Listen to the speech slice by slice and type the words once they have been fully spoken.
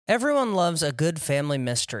Everyone loves a good family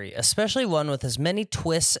mystery, especially one with as many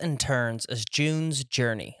twists and turns as June's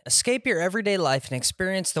Journey. Escape your everyday life and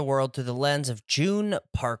experience the world through the lens of June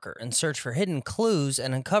Parker and search for hidden clues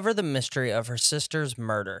and uncover the mystery of her sister's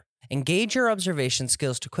murder. Engage your observation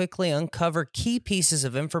skills to quickly uncover key pieces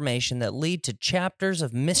of information that lead to chapters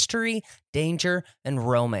of mystery, danger, and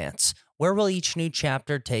romance. Where will each new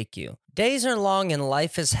chapter take you? Days are long and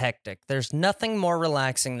life is hectic. There's nothing more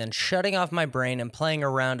relaxing than shutting off my brain and playing a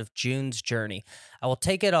round of June's Journey. I will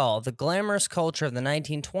take it all, the glamorous culture of the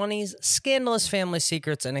 1920s, scandalous family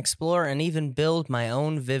secrets, and explore and even build my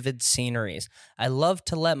own vivid sceneries. I love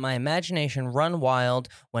to let my imagination run wild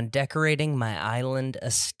when decorating my island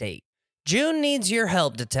estate. June needs your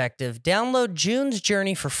help, detective. Download June's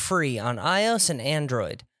Journey for free on iOS and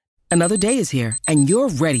Android. Another day is here, and you're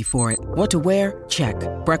ready for it. What to wear? Check.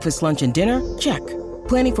 Breakfast, lunch, and dinner? Check.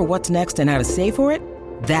 Planning for what's next and how to save for it?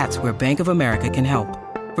 That's where Bank of America can help.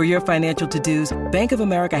 For your financial to-dos, Bank of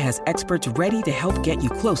America has experts ready to help get you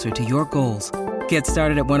closer to your goals. Get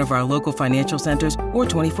started at one of our local financial centers or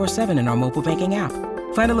 24/7 in our mobile banking app.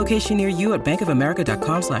 Find a location near you at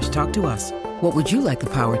bankofamerica.com/talktous. What would you like the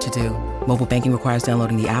power to do? Mobile banking requires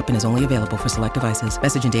downloading the app and is only available for select devices.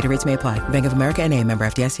 Message and data rates may apply. Bank of America N.A., member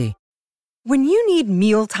FDIC. When you need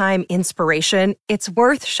mealtime inspiration, it's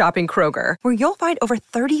worth shopping Kroger, where you'll find over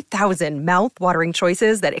 30,000 mouth-watering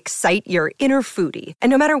choices that excite your inner foodie. And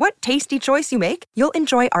no matter what tasty choice you make, you'll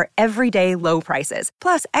enjoy our everyday low prices,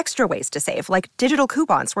 plus extra ways to save, like digital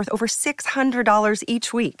coupons worth over $600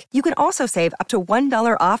 each week. You can also save up to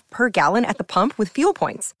 $1 off per gallon at the pump with fuel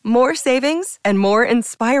points. More savings and more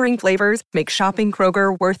inspiring flavors make shopping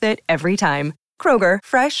Kroger worth it every time. Kroger,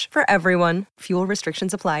 fresh for everyone. Fuel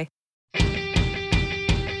restrictions apply.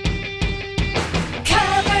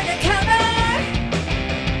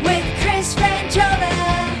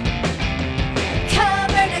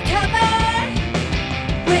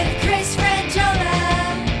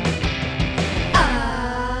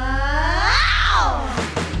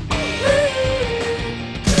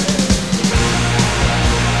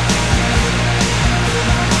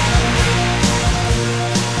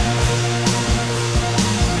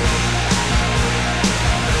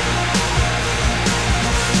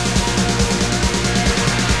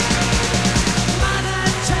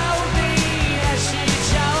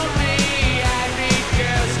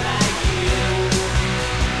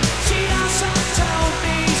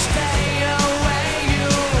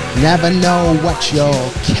 Never know what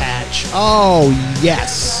you'll catch. Oh,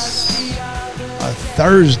 yes. A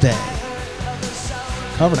Thursday.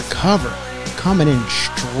 Cover to cover. Coming in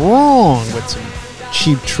strong with some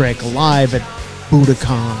Cheap Trick live at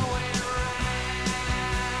Budokan.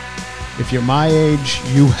 If you're my age,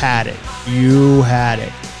 you had it. You had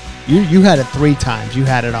it. You had it 3 times. You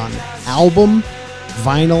had it on album,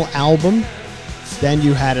 vinyl album. Then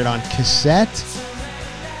you had it on cassette.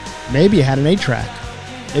 Maybe you had an 8-track.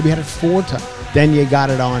 Maybe you had it 4 times. Then you got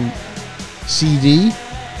it on CD.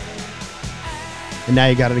 And now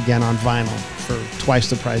you got it again on vinyl for twice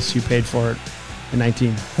the price you paid for it in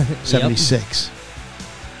 1976.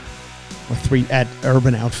 Yep. Or 3 at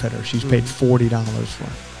Urban Outfitters. She's paid $40 for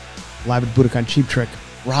it. Live at Budokan, Cheap Trick.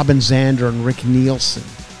 Robin Zander and Rick Nielsen.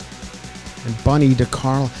 And Bunny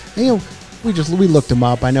DeCarlo. And, you know, we looked them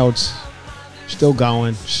up. I know it's still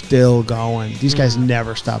going. These guys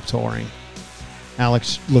never stop touring.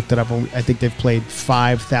 Alex looked it up. I think they've played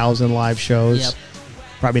 5,000 live shows. Yep.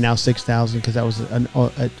 Probably now 6,000 because that was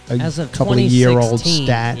a couple of year-old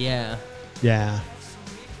stat. Yeah.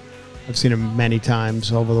 I've seen them many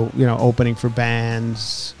times over the opening for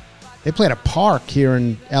bands. They played a park here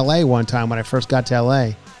in L.A. one time when I first got to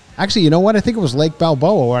L.A. Actually, you know what? I think it was Lake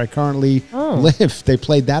Balboa where I currently live. They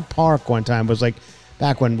played that park one time. It was like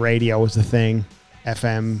back when radio was the thing.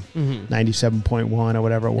 FM 97.1 or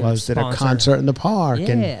whatever it was, did a concert in the park,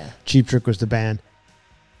 and Cheap Trick was the band.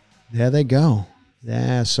 There they go.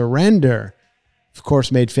 Yeah, Surrender. Of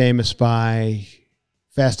course, made famous by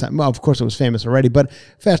Fast Times. Well, of course, it was famous already, but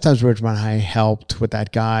Fast Times at Ridgemont High helped with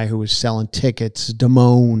that guy who was selling tickets,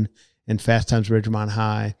 Damone, in Fast Times at Ridgemont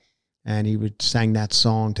High, and he would sang that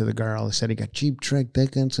song to the girl. He said he got Cheap Trick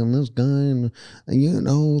tickets and this guy, and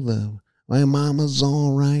my mama's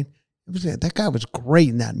all right. That guy was great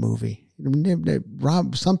in that movie.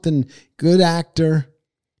 Rob, something good actor.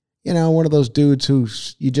 One of those dudes who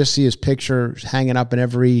you just see his picture hanging up in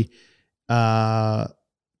every dry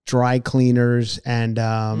cleaners and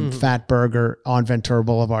Fat Burger on Ventura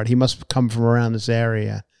Boulevard. He must come from around this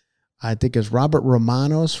area. I think it's Robert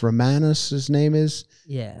Romanos, his name is.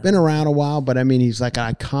 Yeah. Been around a while, but I mean, he's like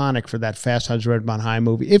iconic for that Fast Times at Ridgemont High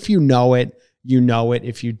movie. If you know it, you know it.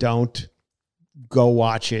 If you don't, go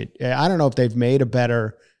watch it. I don't know if they've made a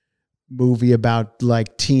better movie about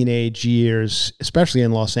like teenage years, especially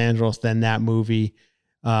in Los Angeles, than that movie.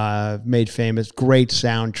 Made famous, great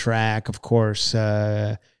soundtrack, of course.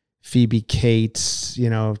 Phoebe Cates,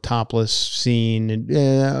 topless scene,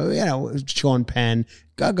 and Sean Penn.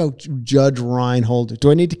 Gotta go, Judge Reinhold.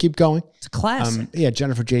 Do I need to keep going? It's a classic.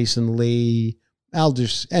 Jennifer Jason Leigh.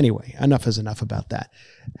 Anyway, enough is enough about that.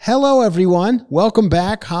 Hello, everyone. Welcome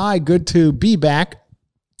back. Hi, good to be back.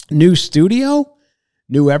 New studio,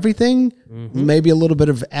 new everything. Maybe a little bit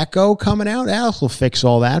of echo coming out. Alice will fix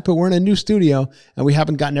all that, but we're in a new studio and we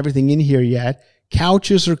haven't gotten everything in here yet.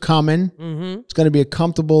 Couches are coming. It's going to be a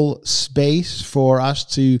comfortable space for us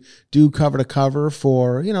to do cover to cover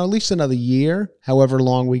for, at least another year, however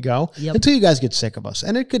long we go, until you guys get sick of us.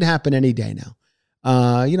 And it could happen any day now.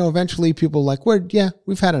 Eventually people are like,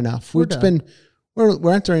 we've had enough. We're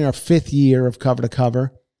entering our 5th year of cover to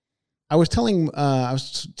cover. I was telling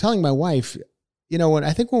my wife,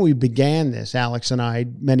 I think when we began this, Alex and I,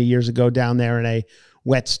 many years ago down there in a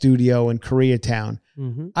wet studio in Koreatown,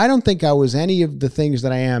 I don't think I was any of the things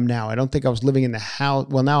that I am now. I don't think I was living in the house.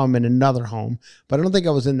 Well, now I'm in another home, but I don't think I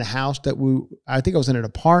was in the house I think I was in an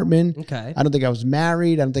apartment. Okay. I don't think I was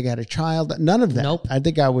married. I don't think I had a child. None of that. Nope. I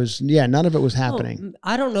think I was, none of it was happening. Well,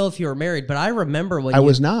 I don't know if you were married, but I remember when I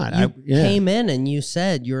was not. You came in and you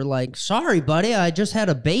said, you're like, sorry, buddy, I just had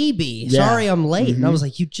a baby. Sorry, I'm late. And I was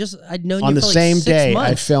like, I'd known you on the for like same 6 day.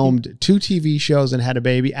 months. I filmed 2 TV shows and had a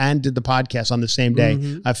baby and did the podcast on the same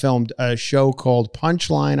day. I filmed a show called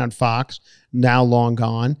Punchline on Fox, now long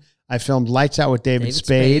gone. I filmed Lights Out with David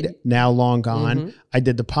Spade, now long gone. I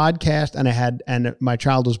did the podcast and my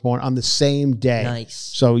child was born on the same day. Nice.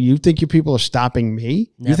 So you think your people are stopping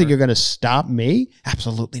me? Never. You think you're going to stop me?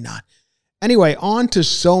 Absolutely not. Anyway, on to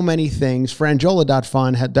so many things.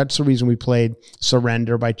 Frangiola.fun, that's the reason we played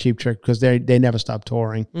Surrender by Cheap Trick, because they never stopped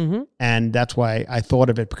touring. And that's why I thought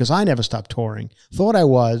of it, because I never stopped touring. Thought I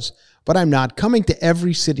was, but I'm not. Coming to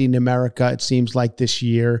every city in America, it seems like this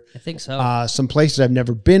year. I think so. Some places I've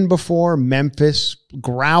never been before, Memphis,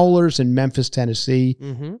 Growlers in Memphis, Tennessee.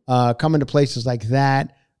 Coming to places like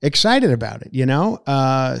that. Excited about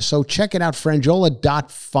it, So check it out,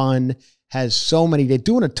 Frangiola.fun. Has so many. They're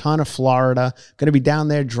doing a ton of Florida. Going to be down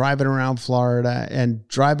there driving around Florida and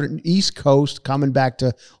driving East Coast, coming back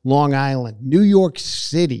to Long Island, New York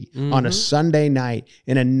City on a Sunday night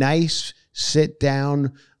in a nice sit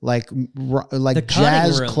down like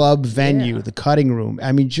jazz club venue, the Cutting Room.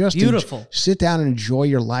 I mean, just beautiful. Sit down and enjoy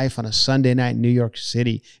your life on a Sunday night in New York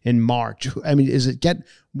City in March. I mean, does it get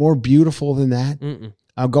more beautiful than that?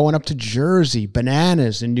 Going up to Jersey,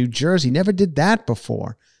 Bananas in New Jersey. Never did that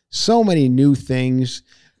before. So many new things.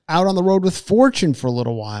 Out on the road with Fortune for a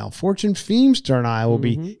little while. Fortune Feimster and I will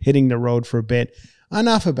be hitting the road for a bit.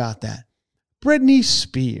 Enough about that. Britney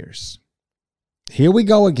Spears. Here we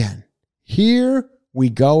go again. Here we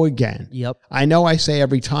go again. Yep. I know I say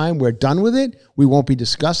every time we're done with it. We won't be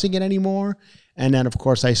discussing it anymore. And then, of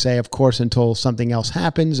course, I say, of course, until something else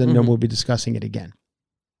happens, and then we'll be discussing it again.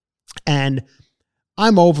 And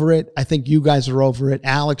I'm over it. I think you guys are over it.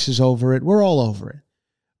 Alex is over it. We're all over it.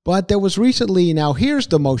 But there was recently, now here's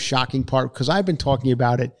the most shocking part, because I've been talking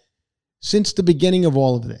about it since the beginning of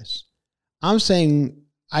all of this.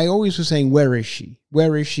 I always was saying, where is she?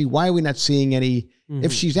 Where is she? Why are we not seeing any?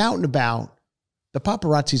 If she's out and about, the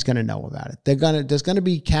paparazzi's going to know about it. There's going to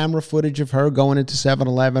be camera footage of her going into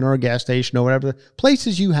 7-Eleven or a gas station or whatever,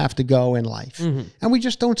 places you have to go in life. And we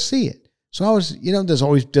just don't see it. So I was,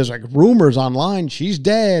 there's like rumors online, she's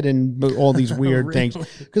dead and all these weird things.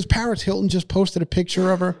 Because Paris Hilton just posted a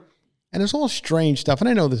picture of her and it's all strange stuff. And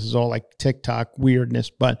I know this is all like TikTok weirdness,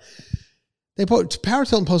 but Paris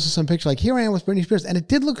Hilton posted some picture like, here I am with Britney Spears. And it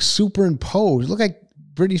did look superimposed. It looked like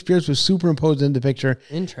Britney Spears was superimposed in the picture.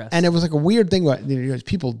 Interesting. And it was like a weird thing where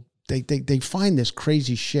people, they find this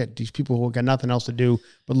crazy shit. These people who got nothing else to do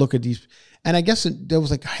but look at these. And I guess there was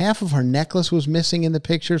like half of her necklace was missing in the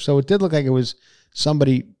picture. So it did look like it was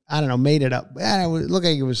somebody, I don't know, made it up. It looked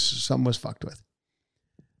like it was something was fucked with.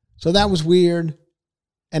 So that was weird.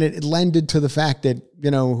 And it lended to the fact that,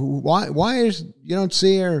 why is, you don't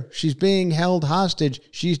see her. She's being held hostage.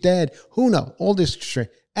 She's dead. Who knows? All this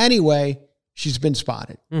shit. Anyway, she's been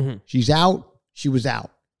spotted. She's out. She was out.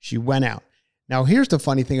 She went out. Now, here's the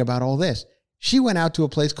funny thing about all this. She went out to a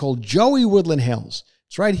place called Joey Woodland Hills.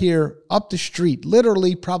 It's right here up the street,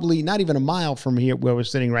 literally probably not even a mile from here where we're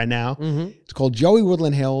sitting right now. It's called Joey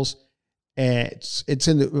Woodland Hills. It's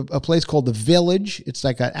in a place called The Village. It's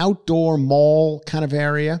like an outdoor mall kind of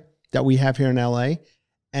area that we have here in LA.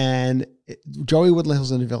 And Joey Woodland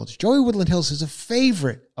Hills in The Village. Joey Woodland Hills is a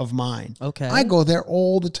favorite of mine. Okay. I go there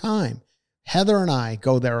all the time. Heather and I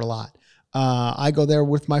go there a lot. I go there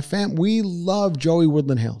with my fam. We love Joey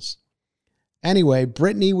Woodland Hills. Anyway,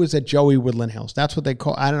 Brittany was at Joey Woodland Hills. That's what they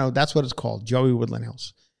call. I don't know. That's what it's called. Joey Woodland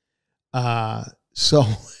Hills. So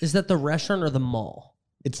is that the restaurant or the mall?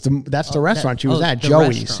 That's the restaurant she was at.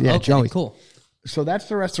 Joey's. Restaurant. Yeah, okay, Joey's. Cool. So that's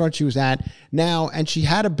the restaurant she was at now, and she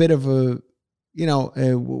had a bit of a,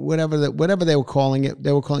 whatever they were calling it.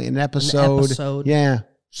 They were calling it an episode. An episode. Yeah,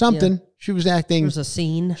 something. Yeah. She was acting. There was a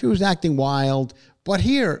scene. She was acting wild. But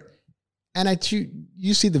here, and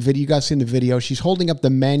you see the video. You guys seen the video? She's holding up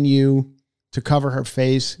the menu to cover her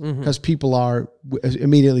face because people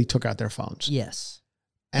immediately took out their phones. Yes.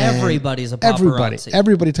 And everybody's a paparazzi.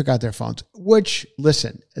 Everybody took out their phones, which,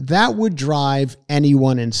 listen, that would drive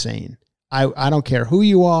anyone insane. I don't care who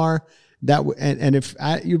you are. And if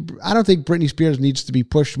I don't think Britney Spears needs to be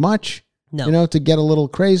pushed much, to get a little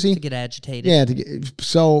crazy. To get agitated. Yeah.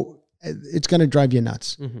 So it's going to drive you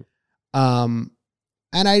nuts. And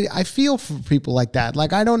I feel for people like that.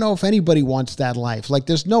 Like, I don't know if anybody wants that life. Like,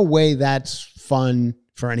 there's no way that's fun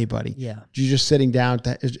for anybody. Yeah. You're just sitting down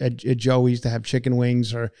at Joey's to have chicken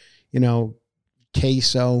wings or,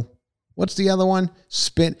 queso. What's the other one?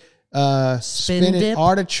 Spinach, dip?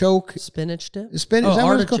 artichoke. Spinach dip? Is that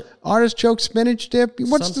what it's called? Artichoke spinach dip?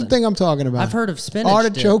 What's the thing I'm talking about? I've heard of spinach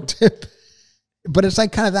artichoke dip. But it's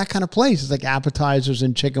like kind of that kind of place. It's like appetizers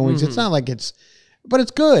and chicken wings. It's not like but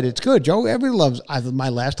it's good. It's good. Joe, everybody loves. My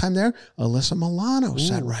last time there, Alyssa Milano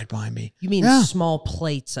sat right by me. You mean small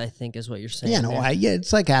plates, I think is what you're saying. Yeah,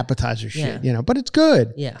 it's like appetizer shit, but it's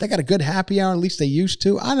good. Yeah. They got a good happy hour, at least they used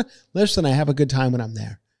to. I have a good time when I'm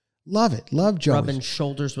there. Love it. Love Joe. Rubbing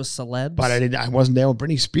shoulders with celebs. But I wasn't there when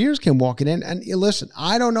Britney Spears came walking in. And listen,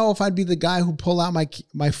 I don't know if I'd be the guy who pull out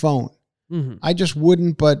my phone. I just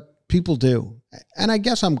wouldn't, but people do. And I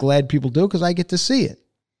guess I'm glad people do because I get to see it.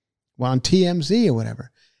 Well, on TMZ or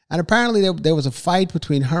whatever. And apparently there was a fight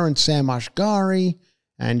between her and Sam Ashgari,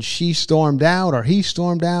 and she stormed out, or he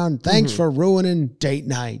stormed out. Thanks for ruining date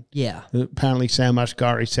night. Yeah. Apparently Sam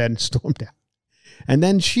Ashgari said and stormed out. And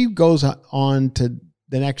then she goes on to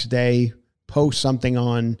the next day, post something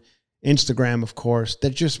on Instagram, of course,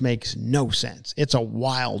 that just makes no sense. It's a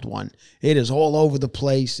wild one. It is all over the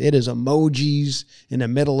place. It is emojis in the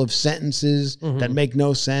middle of sentences that make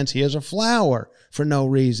no sense. Here's a flower for no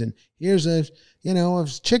reason. Here's a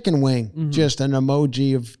chicken wing. Just an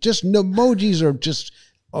emoji of emojis are just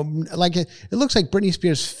like it looks like Britney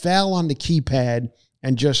Spears fell on the keypad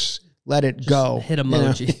and just let it go. Hit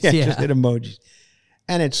emojis. Just hit emojis.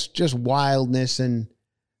 And it's just wildness. And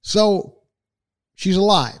so she's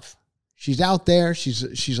alive. She's out there.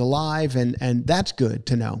 She's alive, and that's good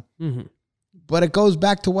to know. But it goes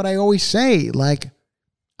back to what I always say. Like,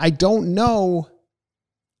 I don't know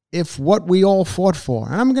if what we all fought for,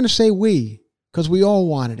 and I'm going to say we, because we all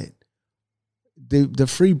wanted it. The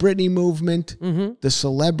Free Britney movement, the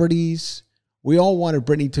celebrities, we all wanted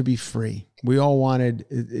Britney to be free. We all wanted,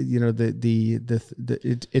 it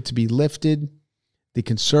to be lifted, the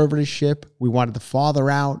conservatorship. We wanted the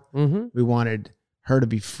father out. We wanted her to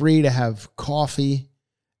be free to have coffee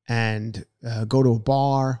and go to a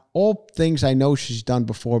bar. All things I know she's done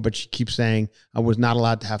before, but she keeps saying I was not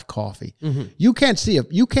allowed to have coffee. You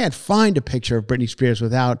can't find a picture of Britney Spears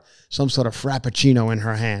without some sort of frappuccino in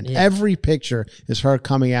her hand. Yeah. Every picture is her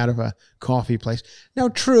coming out of a coffee place. Now,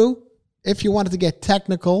 true, if you wanted to get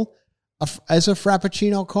technical, as a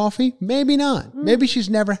frappuccino coffee, maybe not. Maybe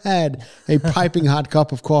she's never had a piping hot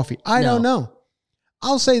cup of coffee. I don't know.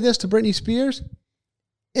 I'll say this to Britney Spears.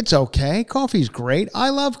 It's okay. Coffee's great. I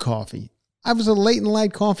love coffee. I was a late and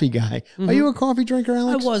light coffee guy. Are you a coffee drinker,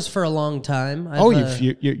 Alex? I was for a long time.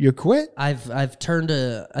 You quit? I've turned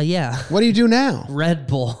to yeah. What do you do now? Red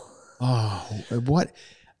Bull. Oh, what?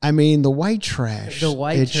 I mean, the white trash.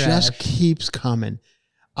 It just keeps coming.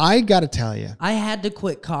 I got to tell you. I had to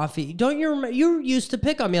quit coffee. Don't you remember? You used to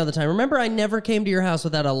pick on me all the time. Remember, I never came to your house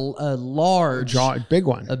without a large... big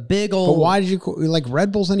one. A big old... But why did you... Like,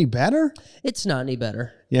 Red Bull's any better? It's not any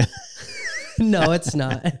better. Yeah. No, it's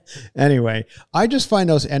not. Anyway, I just find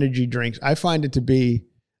those energy drinks, I find it to be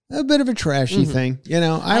a bit of a trashy thing.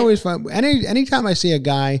 I always find... Anytime I see a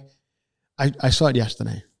guy... I saw it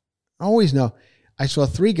yesterday. I always know. I saw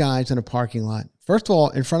 3 guys in a parking lot. First of all,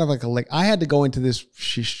 in front of I had to go into this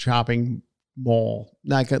shopping mall,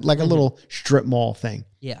 like a little strip mall thing.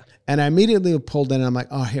 Yeah. And I immediately pulled in and I'm like,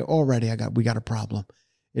 oh, here already we got a problem.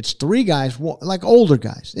 It's 3 guys, like older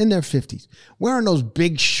guys in their 50s, wearing those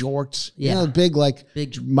big shorts,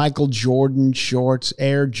 big Michael Jordan shorts,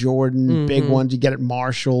 Air Jordan, big ones you get at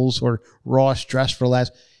Marshall's or Ross Dress for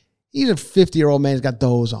Less. He's a 50-year-old man who's got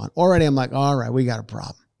those on. Already I'm like, all right, we got a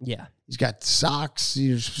problem. Yeah. He's got socks.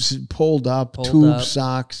 He's pulled up, tube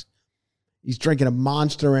socks. He's drinking a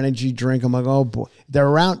Monster Energy drink. I'm like, oh boy.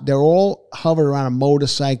 They're all hovered around a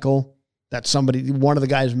motorcycle that one of the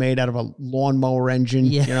guys made out of a lawnmower engine.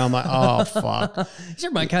 Yeah. You know, I'm like, oh fuck. These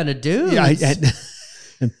are my kind of dudes. Yeah.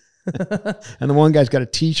 And the one guy's got a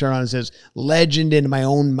t-shirt on that says legend in my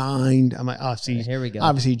own mind. I'm like, oh, see, here we go.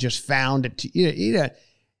 Obviously he just found it.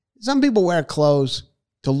 Some people wear clothes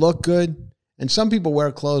to look good. And some people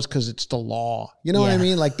wear clothes because it's the law. You know what I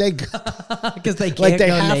mean? Like because they can't like they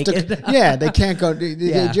go have naked. They can't go.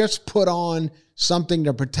 They just put on something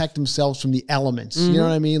to protect themselves from the elements. You know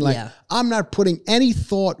what I mean? Like I'm not putting any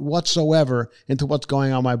thought whatsoever into what's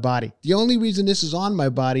going on in my body. The only reason this is on my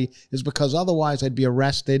body is because otherwise I'd be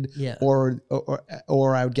arrested or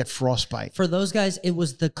I would get frostbite. For those guys, it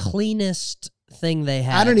was the cleanest thing they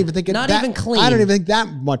had. I don't even think even clean. I don't even think that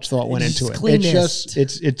much thought went into it. Cleanest. It's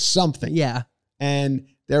just it's something. Yeah. And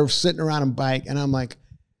they're sitting around on bike, and I'm like,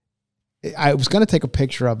 I was going to take a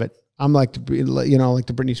picture of it. I'm like, like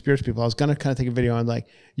the Britney Spears people. I was going to kind of take a video. I'm like,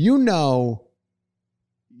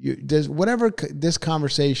 there's whatever this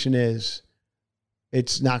conversation is,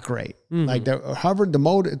 it's not great. Mm-hmm. Like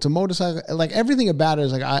it's a motorcycle. Like everything about it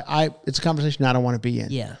is like it's a conversation I don't want to be in.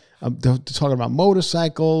 Yeah, they're talking about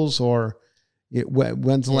motorcycles or.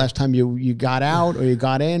 When's the last time you got out or you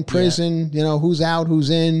got in prison? You know, who's out, who's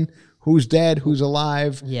in, who's dead, who's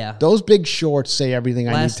alive. Yeah. Those big shorts say everything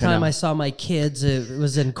I need to know. Last time I saw my kids, it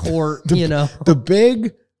was in court, I'm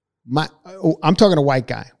talking a white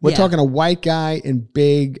guy. We're talking a white guy in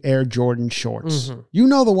big Air Jordan shorts. Mm-hmm. You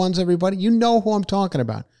know the ones, everybody. You know who I'm talking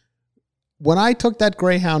about. When I took that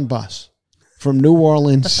Greyhound bus from New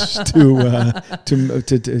Orleans to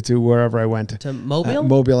wherever I went. To Mobile?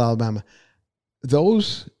 Mobile, Alabama.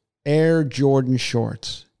 Those Air Jordan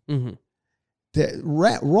shorts,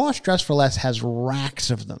 Ross Dress for Less has racks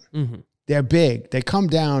of them. Mm-hmm. They're big. They come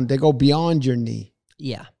down. They go beyond your knee.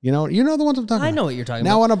 Yeah. You know the ones I'm talking about. I know what you're talking about.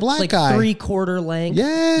 Now on a black it's like guy. 3/4 length.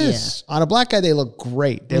 Yes. Yeah. On a black guy, they look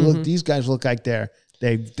great. These guys look like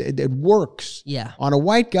it works. Yeah. On a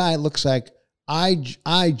white guy, it looks like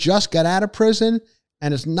I just got out of prison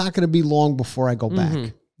and it's not going to be long before I go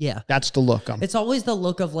back. Yeah. That's the look. It's always the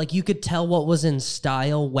look of like you could tell what was in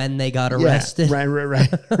style when they got arrested. Yeah, right.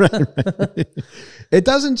 It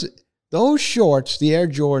doesn't, those shorts, the Air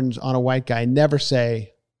Jordans on a white guy never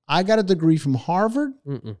say, I got a degree from Harvard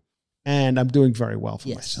and I'm doing very well for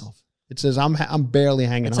myself. It says I'm barely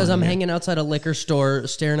hanging on. It says I'm hanging outside a liquor store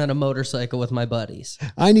staring at a motorcycle with my buddies.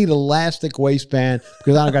 I need elastic waistband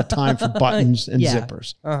because I don't got time for buttons and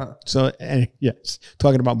zippers. Uh-huh. So, yes,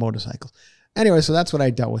 talking about motorcycles. Anyway, so that's what I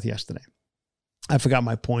dealt with yesterday. I forgot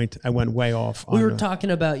my point. I went way off. We were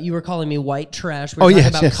talking about, you were calling me white trash. We were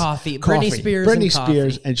talking about coffee. Britney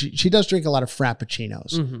Spears and she does drink a lot of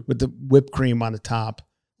Frappuccinos with the whipped cream on the top.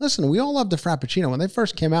 Listen, we all love the Frappuccino. When they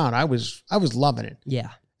first came out, I was loving it. Yeah.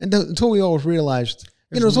 And until we all realized,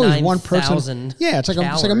 there's always one person. Yeah, it's like a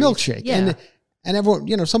milkshake. Yeah. And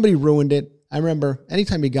everyone, somebody ruined it. I remember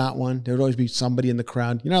anytime you got one, there would always be somebody in the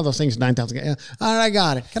crowd. You know those things, 9,000. All right, I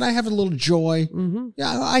got it. Can I have a little joy? Mm-hmm.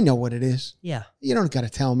 Yeah, I know what it is. Yeah. You don't got to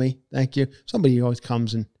tell me. Thank you. Somebody always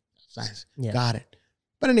comes and says, got it.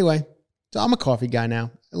 But anyway, so I'm a coffee guy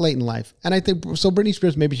now, late in life. And I think, so Britney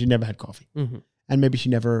Spears, maybe she never had coffee. Mm-hmm. And maybe she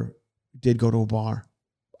never did go to a bar.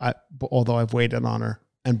 Although I've waited on her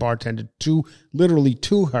and bartended literally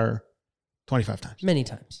to her 25 times. Many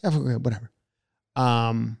times. Whatever.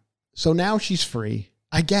 So now she's free,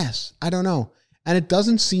 I guess. I don't know. And it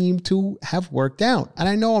doesn't seem to have worked out. And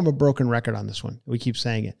I know I'm a broken record on this one. We keep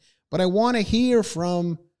saying it. But I want to hear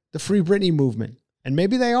from the Free Britney movement. And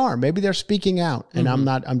maybe they are. Maybe they're speaking out. And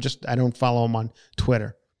I don't follow them on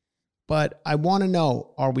Twitter. But I want to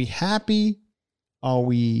know, are we happy? Are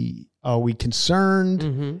we concerned?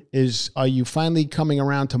 Mm-hmm. Are you finally coming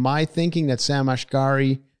around to my thinking that Sam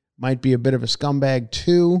Ashgari might be a bit of a scumbag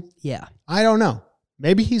too? Yeah. I don't know.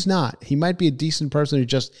 Maybe he's not. He might be a decent person who's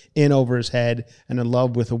just in over his head and in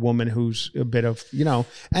love with a woman who's a bit of,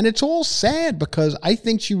 and it's all sad because I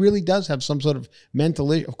think she really does have some sort of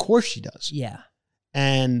mental issue. Of course she does. Yeah.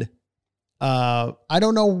 And I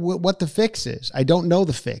don't know what the fix is. I don't know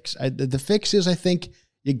the fix. The fix is, I think,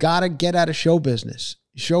 you got to get out of show business.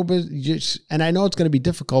 And I know it's going to be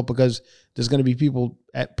difficult because there's going to be people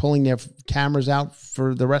pulling their cameras out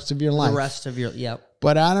for the rest of your life. Yep.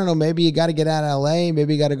 But I don't know, maybe you got to get out of LA.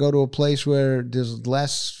 Maybe you got to go to a place where there's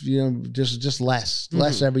less, just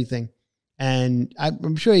less everything. And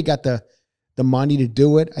I'm sure you got the money to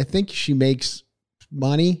do it. I think she makes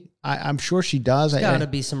money. I'm sure she does. There's got to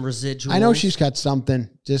be some residuals. I know she's got something.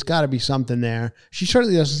 There's got to be something there. She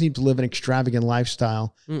certainly doesn't seem to live an extravagant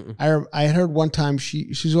lifestyle. I heard one time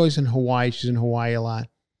she's always in Hawaii. She's in Hawaii a lot.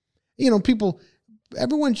 You know,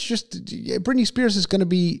 everyone's just, Britney Spears is going to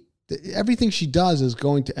be, everything she does is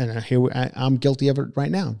going to, and I'm guilty of it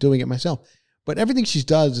right now, doing it myself. But everything she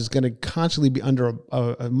does is going to constantly be under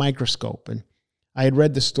a microscope. And I had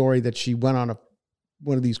read the story that she went on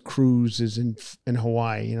one of these cruises in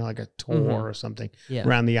Hawaii, you know, like a tour or something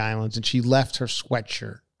around the islands. And she left her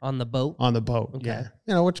sweatshirt. On the boat? On the boat, okay. Yeah.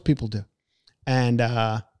 You know, which people do. And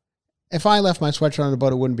if I left my sweatshirt on the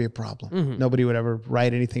boat, it wouldn't be a problem. Nobody would ever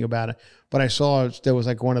write anything about it. But I saw there was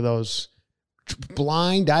like one of those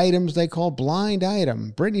blind items they call blind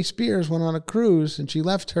item. Britney Spears went on a cruise and she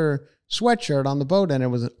left her sweatshirt on the boat, and it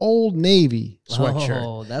was an Old Navy sweatshirt.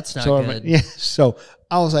 Oh, that's not good. Yeah, so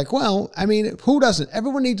I was like, well, I mean, who doesn't?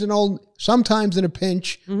 Everyone needs an old, sometimes in a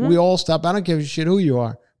pinch, we all stop. I don't give a shit who you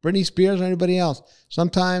are, Britney Spears or anybody else.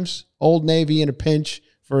 Sometimes Old Navy in a pinch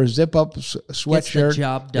for a zip-up sweatshirt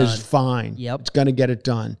job done. is fine. Yep. It's going to get it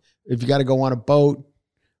done. If you got to go on a boat,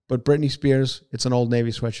 but Britney Spears, it's an Old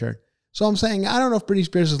Navy sweatshirt. So I'm saying, I don't know if Britney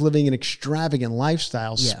Spears is living an extravagant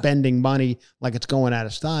lifestyle, spending money like it's going out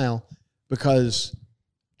of style, because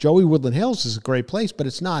Joey Woodland Hills is a great place, but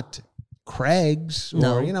it's not Craig's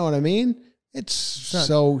or, you know what I mean? It's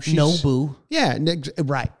so she's Nobu. Yeah,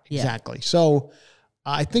 right. Yeah. Exactly. So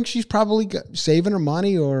I think she's probably saving her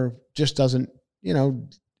money, or just doesn't, you know,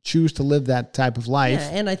 choose to live that type of life. Yeah,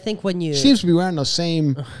 and I think when you... She seems to be wearing those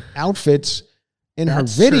same outfits in her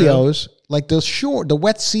videos, true. Like the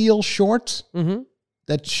Wet Seal shorts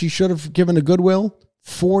that she should have given to Goodwill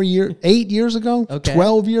 8 years ago,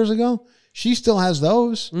 12 years ago. She still has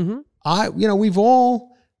those. We've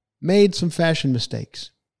all made some fashion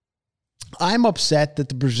mistakes. I'm upset that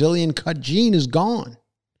the Brazilian cut jean is gone,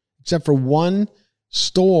 except for one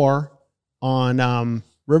store on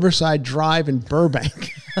Riverside Drive in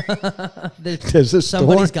Burbank. There's a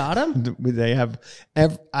Somebody's store. got them? They have.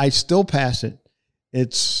 I still pass it.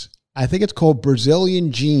 I think it's called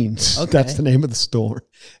Brazilian Jeans. Okay. That's the name of the store.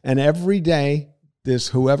 And every day,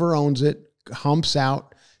 whoever owns it humps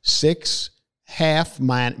out 6 half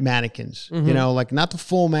mannequins. You know, like not the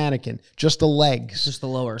full mannequin, just the legs. Just the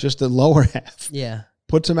lower. Just the lower half. Yeah.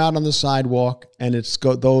 Puts them out on the sidewalk, and it's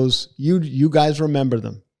those, you guys remember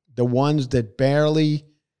them. The ones that barely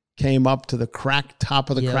came up to the top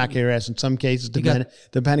of the crack areas. In some cases,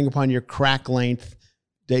 depending upon your crack length,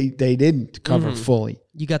 they didn't cover fully.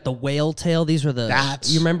 You got the whale tail. These were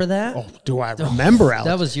you remember that? Oh, do I remember, Alex?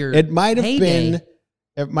 That was your It might have heyday. been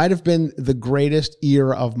the greatest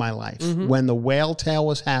era of my life. When the whale tail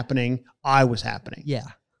was happening, I was happening. Yeah.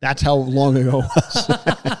 That's how long ago it was.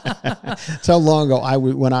 That's how long ago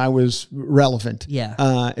when I was relevant.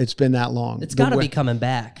 Yeah. It's been that long. It's got to be coming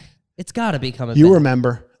back. It's got to be coming back. You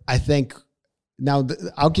remember, I think, now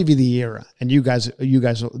I'll give you the era, and you guys,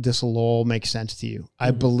 this will all make sense to you. I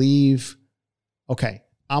believe, okay,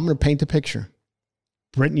 I'm going to paint a picture.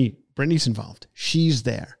 Britney's involved. She's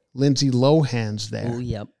there. Lindsay Lohan's there. Oh,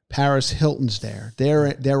 yep. Paris Hilton's there.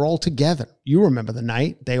 They're all together. You remember the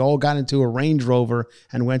night they all got into a Range Rover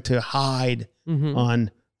and went to hide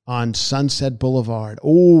on Sunset Boulevard.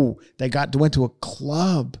 Oh, they went to a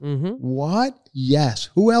club. What? Yes.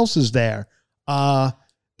 Who else is there?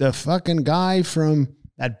 The fucking guy from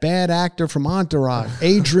that bad actor from Entourage,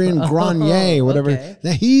 Adrian Grenier, whatever.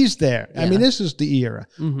 Okay. He's there. Yeah. I mean, this is the era.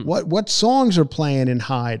 What songs are playing in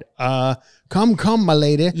Hyde? Come, my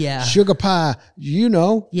lady. Yeah. Sugar Pie. You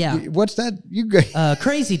know. Yeah. What's that?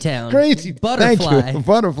 Crazy Town. Crazy. Butterfly. Thank you.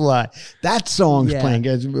 Butterfly. That song's playing.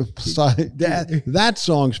 That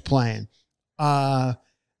song's playing.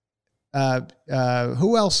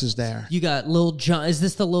 Who else is there? You got Lil Jon. Is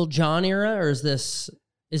this the Lil Jon era, or is this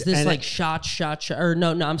like shot, or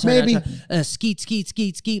no, I'm sorry. Maybe skeet,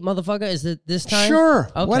 motherfucker. Is it this time? Sure.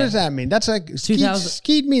 Okay. What does that mean? That's like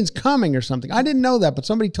skeet means coming or something. I didn't know that, but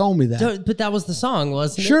somebody told me that. But that was the song,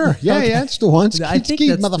 wasn't it? Sure. Yeah, yeah, it's the one. Skeet,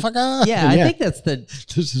 motherfucker. I think that's the.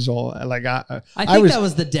 This is all like I think that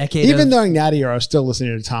was the decade. Even during that era, I was still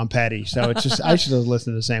listening to Tom Petty, so it's just I should have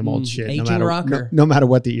listened to the same old shit, no matter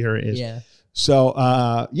what the era is. Yeah. So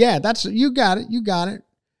that's you got it.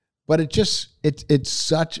 But it's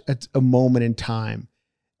such a moment in time.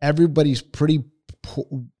 Everybody's pretty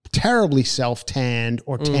terribly self-tanned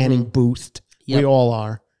or tanning boothed. Yep. We all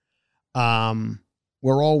are.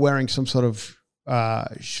 We're all wearing some sort of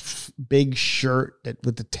big shirt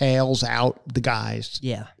with the tails out, the guys.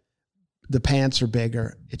 Yeah. The pants are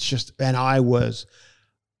bigger. It's just, and I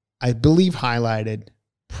believe, highlighted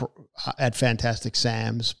at Fantastic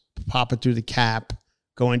Sam's, popping through the cap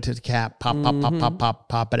Go into the cap,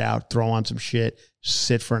 pop it out, throw on some shit,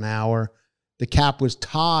 sit for an hour. The cap was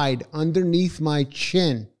tied underneath my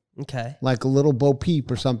chin. Okay. Like a little Bo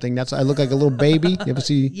Peep or something. I look like a little baby. You ever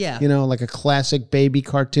see, like a classic baby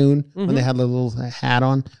cartoon when they had a little hat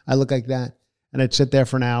on? I look like that. And I'd sit there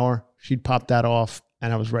for an hour. She'd pop that off,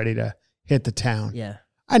 and I was ready to hit the town. Yeah.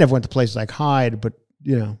 I never went to places like Hyde, but,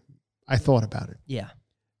 I thought about it. Yeah.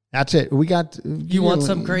 That's it. We got... You want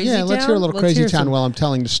some crazy town? Yeah, let's hear a little crazy town while I'm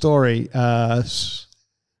telling the story.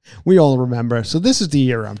 We all remember. So this is the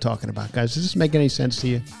era I'm talking about, guys. Does this make any sense to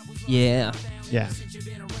you? Yeah. Yeah.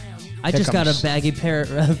 I just got a baggy pair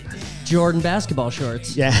of Jordan basketball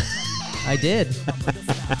shorts. Yeah. I did.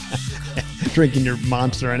 Drinking your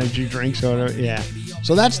Monster Energy drink soda. Yeah.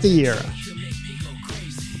 So that's the era.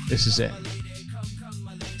 This is it.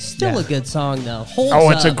 Still a good song, though.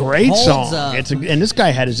 It's a great song. And this guy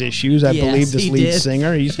had his issues. I believe this lead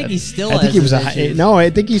singer. I think he still has his issues. No, I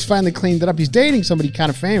think he's finally cleaned it up. He's dating somebody kind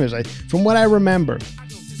of famous, from what I remember.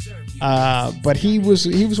 But he was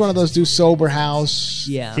one of those dudes, sober house.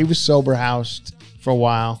 Yeah. He was sober housed for a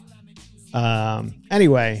while.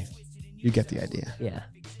 Anyway, you get the idea. Yeah.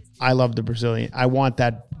 I love the Brazilian. I want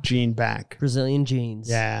that gene back. Brazilian jeans.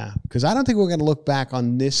 Yeah, because I don't think we're going to look back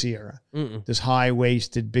on this era, this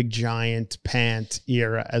high-waisted, big giant pant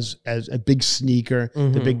era as a big sneaker,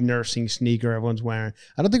 the big nursing sneaker everyone's wearing.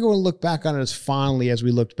 I don't think we're going to look back on it as fondly as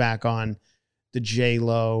we looked back on the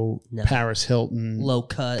J-Lo, Paris Hilton. Low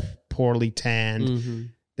cut. Poorly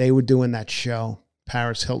tanned. They were doing that show.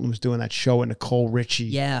 Paris Hilton was doing that show with Nicole Richie.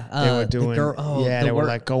 Yeah. They were doing, they were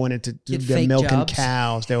like going into the milking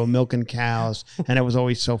cows. They were milking cows. And it was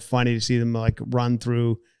always so funny to see them like run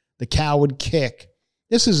through. The cow would kick.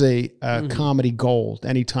 This is a comedy gold.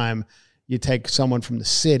 Anytime you take someone from the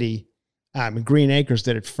city, Green Acres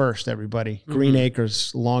did it first, everybody. Green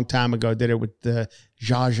Acres, a long time ago, did it with the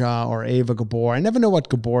Zsa or Ava Gabor. I never know what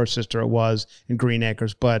Gabor's sister it was in Green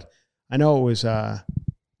Acres, but I know it was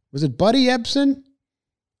it Buddy Ebsen?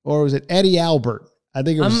 Or was it Eddie Albert? I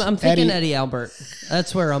think it was. I'm thinking Eddie Albert.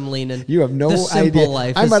 That's where I'm leaning. You have no the simple idea.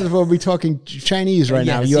 Life I might as well be talking Chinese right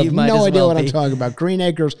now. Yes, You have no idea what be. I'm talking about. Green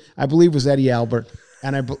Acres, I believe, was Eddie Albert,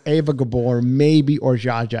 and Ava Gabor, maybe, or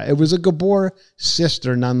Zsa. It was a Gabor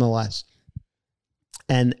sister, nonetheless.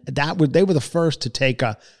 And they were the first to take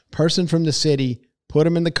a person from the city, put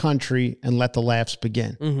him in the country, and let the laughs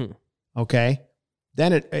begin. Okay.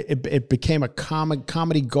 Then it became a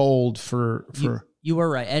comedy gold for. You were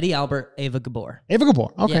right. Eddie Albert, Ava Gabor. Ava Gabor.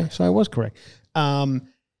 Okay, so I was correct. And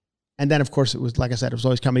then, of course, it was, like I said, it was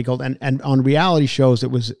always comedy gold. And on reality shows,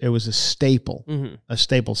 it was a staple. A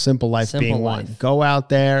staple, Simple Life being one. Go out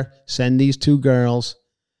there, send these two girls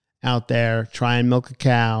out there, try and milk a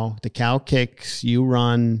cow. The cow kicks, you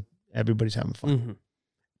run, everybody's having fun.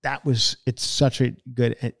 It's such a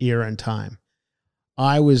good era and time.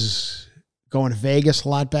 I was going to Vegas a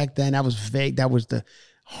lot back then. That was the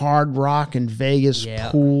Hard Rock in Vegas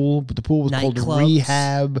pool, but the pool was called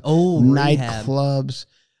Rehab. Nightclubs.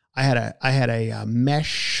 I had a mesh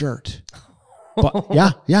shirt. But,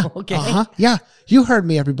 yeah. Okay. Yeah. You heard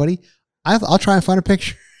me, everybody. I'll try and find a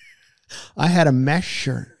picture. I had a mesh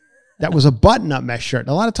shirt that was a button-up mesh shirt.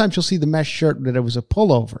 A lot of times you'll see the mesh shirt that it was a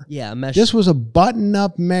pullover. Yeah, mesh. This was a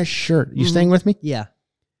button-up mesh shirt. You staying with me? Yeah.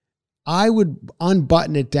 I would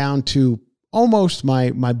unbutton it down to almost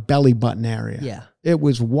my belly button area. Yeah. It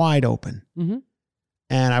was wide open.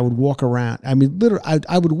 And I would walk around. I mean, literally,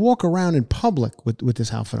 I would walk around in public with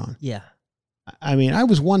this outfit on. Yeah. I mean, I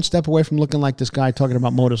was one step away from looking like this guy talking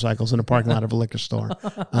about motorcycles in a parking lot of a liquor store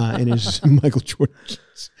in his Michael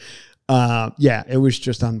Jordans. It was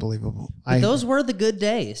just unbelievable. But those were the good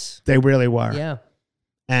days. They really were. Yeah.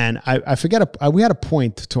 And I forget, we had a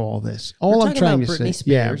point to all this. All I'm trying to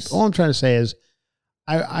say, all I'm trying to say is,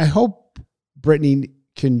 I hope Britney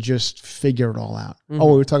can just figure it all out. We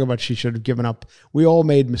were talking about she should have given up. We all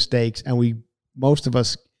made mistakes, and most of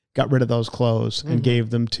us got rid of those clothes and gave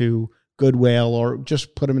them to Goodwill or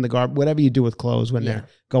just put them in the garbage. Whatever you do with clothes when they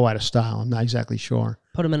go out of style. I'm not exactly sure.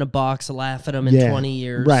 Put them in a box, laugh at them in 20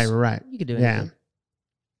 years. Right. You could do anything. Yeah.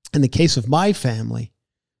 In the case of my family,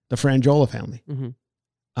 the Frangiola family,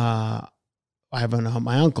 I have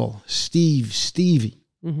my uncle, Stevie.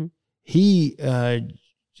 He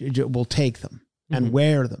will take them and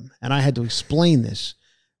wear them. And I had to explain this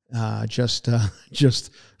just a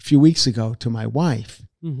few weeks ago to my wife.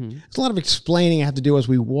 There's a lot of explaining I have to do as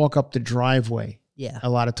we walk up the driveway. Yeah. A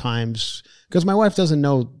lot of times, because my wife doesn't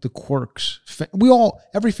know the quirks.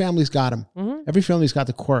 Every family's got them. Every family's got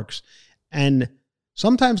the quirks. And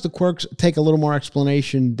sometimes the quirks take a little more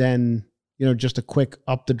explanation than, just a quick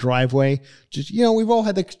up the driveway. Just, we've all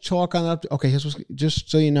had the talk on up. Okay, here's what's, just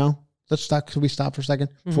so you know, let's stop. Can we stop for a second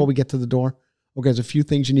before we get to the door? Okay, there's a few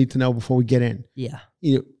things you need to know before we get in. Yeah.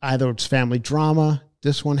 Either it's family drama.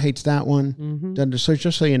 This one hates that one. So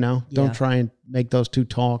just so you know, don't try and make those two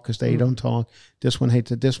talk because they don't talk. This one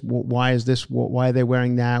hates it. This, why is this? Why are they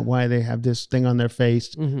wearing that? Why they have this thing on their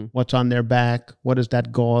face? What's on their back? What is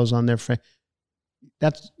that gauze on their face?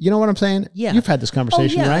 That's, you know what I'm saying? Yeah. You've had this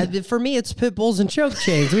conversation, right? For me, it's pit bulls and choke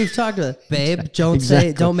chains. We've talked about it. Babe,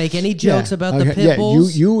 don't make any jokes about the pit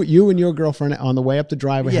bulls. You and your girlfriend on the way up the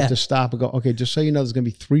driveway have to stop and go, okay, just so you know, there's going to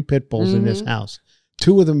be 3 pit bulls in this house.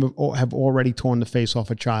 2 of them have already torn the face off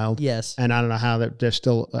a child. Yes. And I don't know how they're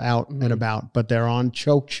still out and about, but they're on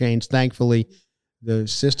choke chains. Thankfully, the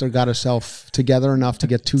sister got herself together enough to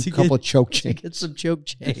get couple of choke chains. Get some choke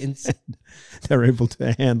chains. They're able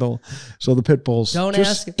to handle. So the pit bulls, don't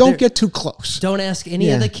get too close. Don't ask any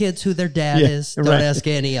of the kids who their dad is. Don't ask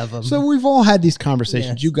any of them. So we've all had these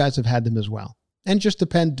conversations. Yes. You guys have had them as well. And just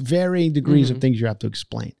depend varying degrees of things you have to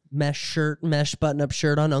explain. Mesh button-up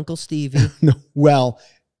shirt on Uncle Stevie. No, well,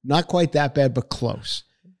 not quite that bad, but close.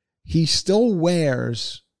 He still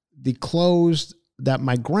wears the clothes that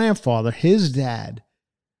my grandfather, his dad,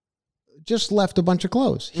 just left a bunch of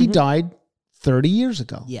clothes. He died 30 years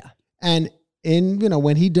ago. Yeah. And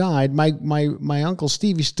when he died, my Uncle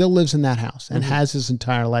Stevie still lives in that house and has his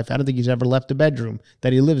entire life. I don't think he's ever left the bedroom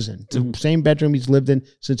that he lives in. It's the same bedroom he's lived in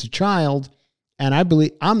since a child. And I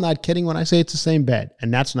believe, I'm not kidding when I say it's the same bed.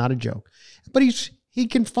 And that's not a joke. But he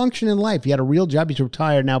can function in life. He had a real job. He's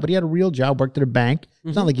retired now, but he had a real job, worked at a bank.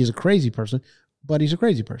 It's not like he's a crazy person, but he's a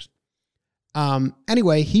crazy person.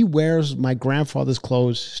 Anyway, he wears my grandfather's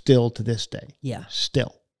clothes still to this day. Yeah.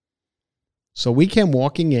 Still. So we came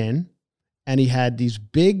walking in, and he had these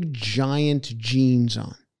big, giant jeans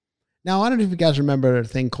on. Now, I don't know if you guys remember a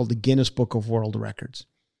thing called the Guinness Book of World Records.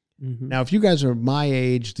 Now, if you guys are my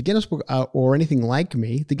age, the Guinness Book, or anything like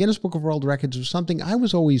me, the Guinness Book of World Records was something I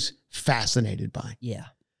was always fascinated by. Yeah.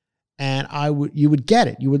 And you would get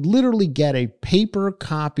it. You would literally get a paper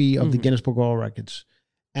copy of the Guinness Book of World Records.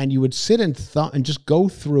 And you would sit and just go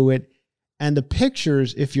through it. And the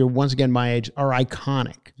pictures, if you're once again my age, are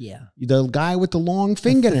iconic. Yeah. The guy with the long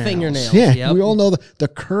fingernails. Yeah. Yep. We all know the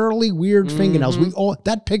curly, weird fingernails.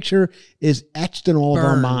 That picture is etched in all of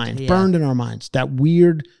our minds, burned in our minds. That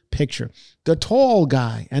weird picture. The tall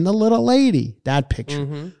guy and the little lady, that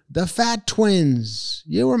picture. The fat twins.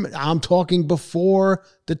 I'm talking before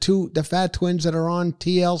the fat twins that are on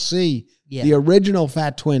TLC. Yeah. The original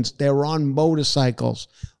fat twins, they were on motorcycles.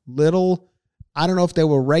 I don't know if they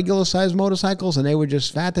were regular sized motorcycles and they were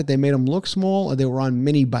just fat that they made them look small, or they were on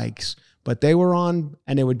mini bikes, but they were on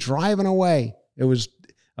and they were driving away. It was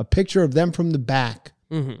a picture of them from the back.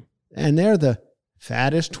 And they're the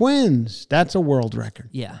fattest twins. That's a world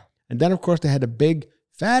record. Yeah. And then, of course, they had the big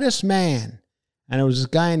fattest man. And it was this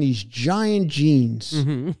guy in these giant jeans.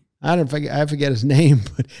 I forget his name,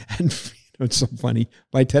 but it's so funny.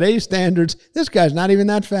 By today's standards, this guy's not even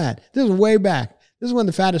that fat. This is way back. This is when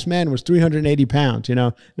the fattest man was 380 pounds,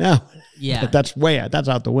 Now, that's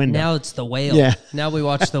out the window. Now it's the whale. Yeah. Now we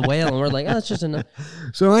watch the whale and we're like, oh, it's just enough.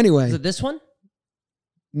 So anyway. Is it this one?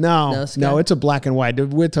 No, it's a black and white.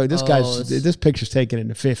 We're talking, this picture's taken in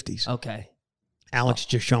the 50s. Okay. Alex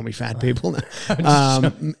just showed me fat people.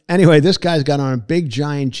 Anyway, this guy's got on big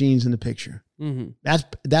giant jeans in the picture.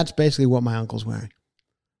 That's basically what my uncle's wearing.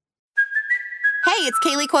 Hey, it's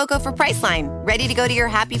Kaylee Cuoco for Priceline. Ready to go to your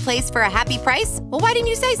happy place for a happy price? Well, why didn't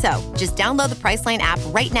you say so? Just download the Priceline app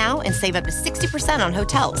right now and save up to 60% on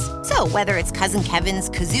hotels. So whether it's Cousin Kevin's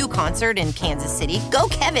Kazoo Concert in Kansas City, go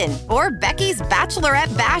Kevin, or Becky's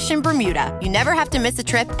Bachelorette Bash in Bermuda, you never have to miss a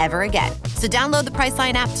trip ever again. So download the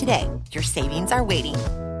Priceline app today. Your savings are waiting.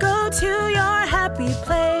 Go to your happy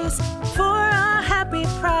place for a happy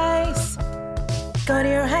price. Go to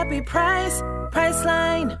your happy price,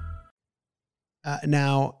 Priceline.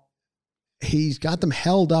 Now, he's got them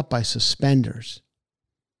held up by suspenders.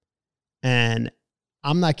 And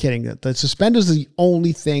I'm not kidding. The suspenders is the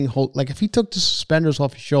only thing. Like, if he took the suspenders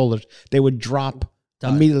off his shoulders, they would drop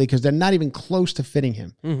immediately because they're not even close to fitting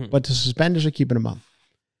him. But the suspenders are keeping him up.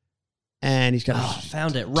 And he's got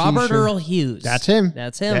found it. Robert Earl Hughes. That's him.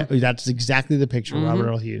 That's him. That's exactly the picture, Robert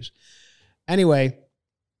Earl Hughes. Anyway,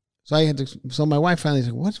 so my wife finally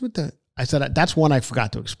said, what's with the... I said, that's one I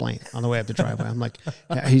forgot to explain on the way up the driveway. I'm like,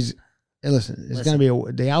 listen, it's going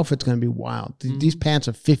to be, the outfit's going to be wild. These pants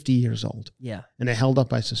are 50 years old. Yeah. And they're held up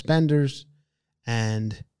by suspenders.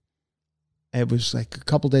 And it was like a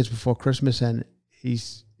couple days before Christmas. And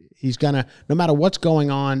he's going to, no matter what's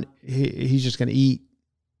going on, he's just going to eat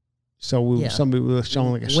So somebody was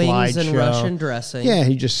showing like a slideshow. Wings and Russian dressing. Yeah,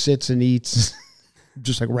 he just sits and eats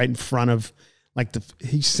just like right in front of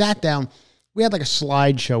he sat down. We had like a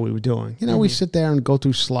slideshow we were doing. You know, we sit there and go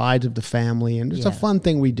through slides of the family, and it's a fun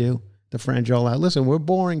thing we do. The Frangiola. Listen, we're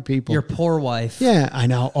boring people. Your poor wife. Yeah, I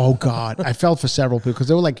know. Oh, God. I felt for several people because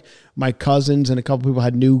they were like my cousins and a couple people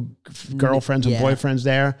had new girlfriends and boyfriends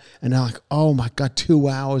there. And they're like, oh, my God, 2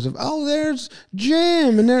 hours of, there's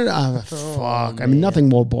Jim. And they're, fuck. Man. I mean, nothing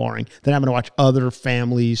more boring than having to watch other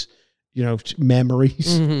families,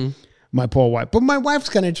 memories. My poor wife. But my wife's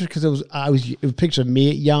kind of interested because it was a picture of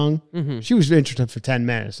me young. She was interested for 10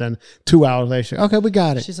 minutes. And 2 hours later, okay, we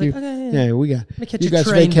got it. She's like, yeah, we got it. You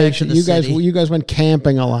guys vacation. You guys went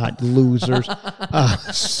camping a lot, losers.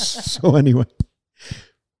 So anyway,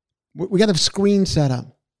 we got the screen set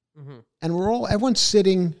up. And everyone's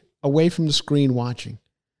sitting away from the screen watching.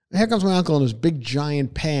 And here comes my uncle in his big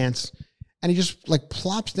giant pants. And he just like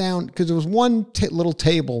plops down because there was one little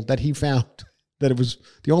table that he found that it was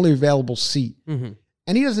the only available seat. And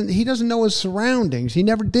he doesn't know his surroundings. He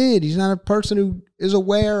never did. He's not a person who is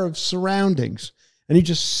aware of surroundings. And he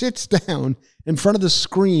just sits down in front of the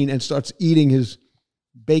screen and starts eating his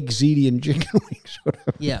baked ziti and chicken wings.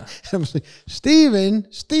 Whatever. Yeah. And I was like,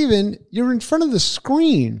 Steven, you're in front of the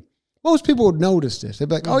screen. Most people would notice this. They'd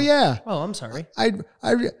be like, oh, yeah. Oh, I'm sorry. I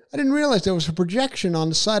didn't realize there was a projection on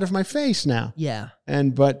the side of my face now. Yeah.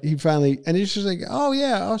 But he finally, and he's just like, oh,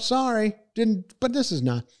 yeah, oh, sorry. But this is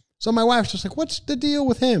not. So my wife's just like, what's the deal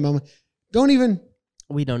with him? I'm like,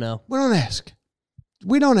 we don't know. We don't ask.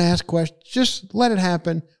 We don't ask questions. Just let it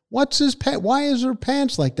happen. What's his pants? Why is her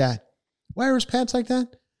pants like that? Why are his pants like that?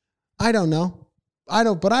 I don't know.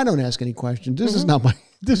 But I don't ask any questions. This is not my,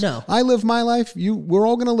 no. I live my life. We're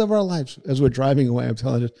all going to live our lives as we're driving away. I'm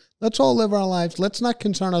telling you, let's all live our lives. Let's not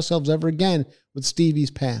concern ourselves ever again with Stevie's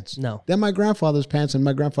pants. No. Then my grandfather's pants, and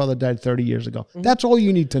my grandfather died 30 years ago. That's all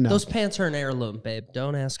you need to know. Those pants are an heirloom, babe.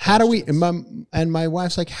 Don't ask How questions. do we, and my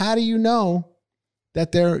wife's like, how do you know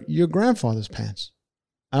that they're your grandfather's pants?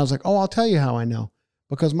 And I was like, I'll tell you how I know.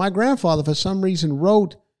 Because my grandfather, for some reason,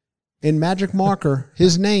 wrote in magic marker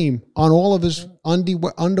his name on all of his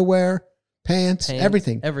underwear, pants,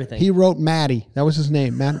 everything. He wrote Maddie. That was his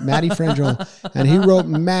name, Maddie Frangiola. And he wrote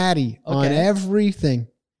Maddie on everything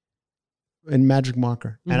in magic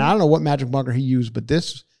marker. And I don't know what magic marker he used, but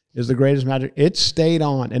this is the greatest magic. It stayed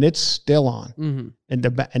on, and it's still on.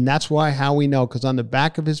 And that's how we know, because on the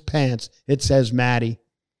back of his pants, it says Maddie.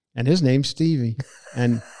 And his name's Stevie.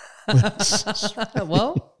 And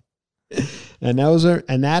well, and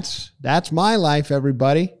that's my life,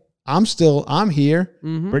 everybody. I'm here.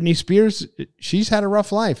 Britney Spears, she's had a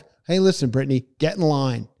rough life. Hey, listen, Britney, get in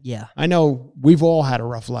line. Yeah. I know we've all had a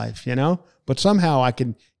rough life, but somehow I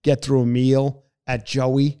can get through a meal at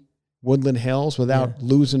Joey Woodland Hills without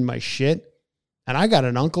losing my shit. And I got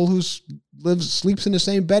an uncle who sleeps in the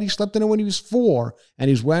same bed he slept in when he was 4, and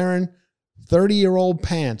he's wearing 30-year-old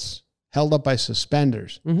pants held up by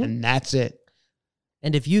suspenders, and that's it.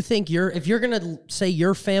 And if you think if you're going to say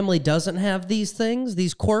your family doesn't have these things,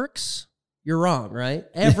 these quirks, you're wrong, right?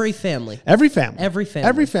 Every family's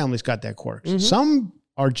got their quirks. Some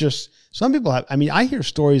people have, I hear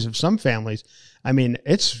stories of some families.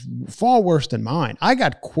 It's far worse than mine. I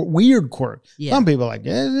got weird quirks. Yeah. Some people are like,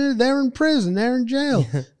 they're in prison, they're in jail.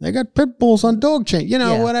 They got pit bulls on dog chain.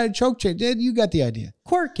 Choke chain. You got the idea.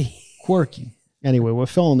 Quirky. Anyway, we're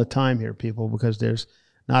filling the time here, people, because there's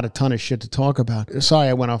not a ton of shit to talk about. Sorry,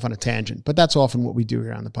 I went off on a tangent, but that's often what we do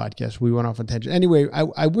here on the podcast. We went off on a tangent. Anyway,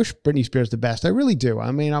 I wish Britney Spears the best. I really do.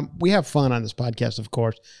 We have fun on this podcast, of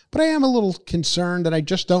course, but I am a little concerned that I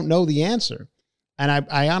just don't know the answer. And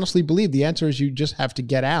I honestly believe the answer is you just have to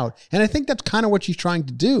get out. And I think that's kind of what she's trying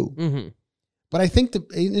to do. But I think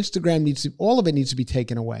Instagram all of it needs to be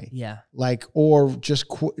taken away. Yeah. Or just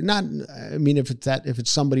if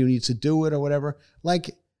it's somebody who needs to do it or whatever,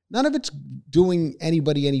 none of it's doing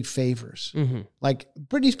anybody any favors.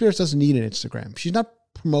 Britney Spears doesn't need an Instagram. She's not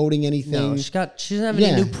promoting anything. No, she doesn't have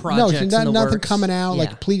any new projects. No, she's got nothing works. Coming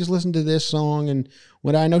out. Please listen to this song. And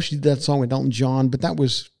I know she did that song with Elton John, but that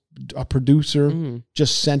was a producer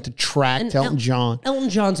just sent a track to Elton John. Elton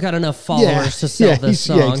John's got enough followers to sell this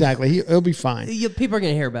song. Yeah, exactly. He'll be fine. People are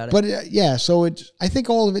going to hear about it. But so I think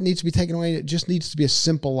all of it needs to be taken away. It just needs to be a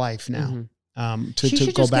simple life now.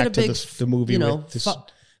 To go back to the movie with this.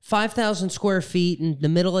 5,000 square feet in the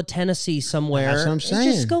middle of Tennessee somewhere. That's what I'm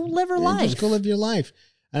saying. Just go live her life. Just go live your life.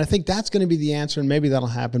 And I think that's going to be the answer, and maybe that'll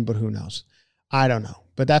happen, but who knows? I don't know.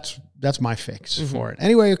 But that's my fix for it.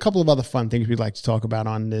 Anyway, a couple of other fun things we'd like to talk about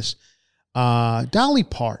on this. Dolly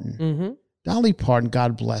Parton Dolly Parton,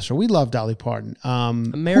 God bless her. We love Dolly Parton.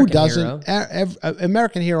 American who doesn't?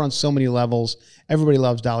 American hero on so many levels. Everybody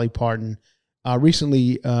loves Dolly Parton.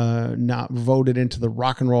 Recently not voted into the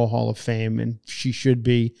Rock and Roll Hall of Fame, and she should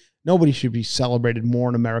be. Nobody should be celebrated more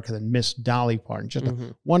in America than Miss Dolly Parton. Just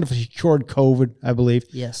a wonderful. She cured COVID, I believe.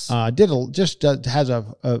 Yes. Has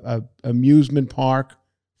a amusement park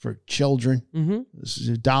for children. This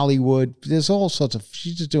is Dollywood. There's all sorts of.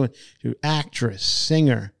 She's just doing actress,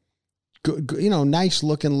 singer. Good, nice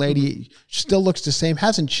looking lady. Still looks the same.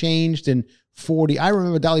 Hasn't changed in 40. I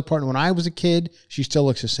remember Dolly Parton when I was a kid. She still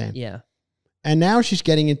looks the same. Yeah. And now she's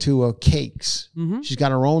getting into cakes. She's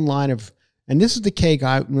got her own line of. And this is the cake.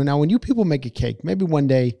 Now, when you people make a cake, maybe one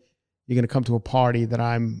day you're going to come to a party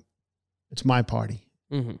that it's my party.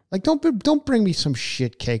 Like, don't bring me some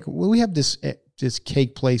shit cake. We have this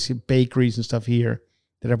cake place, bakeries and stuff here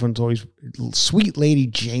that everyone's always, Sweet Lady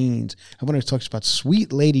Jane's. Everyone always talks about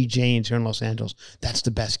Sweet Lady Jane's here in Los Angeles. That's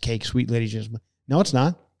the best cake, Sweet Lady Jane's. No, it's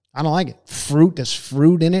not. I don't like it. There's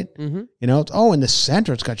fruit in it. In the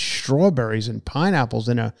center, it's got strawberries and pineapples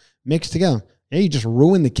in a mixed together. Yeah, you just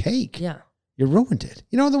ruined the cake. Yeah. You ruined it.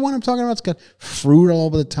 You know the one I'm talking about? It's got fruit all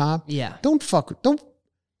over the top. Yeah.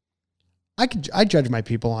 I judge my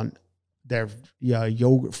people on their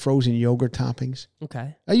frozen yogurt toppings.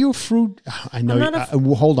 Okay. Are you a fruit? I know.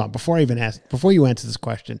 Hold on. Before you answer this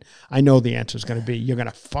question, I know the answer is going to be, you're going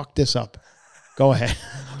to fuck this up. Go ahead.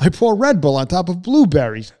 I pour Red Bull on top of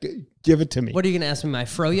blueberries. Give it to me. What are you going to ask me, my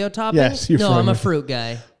froyo topping? Yes. No, I'm a fruit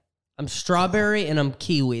guy. I'm strawberry and I'm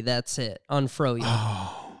kiwi. That's it on froyo.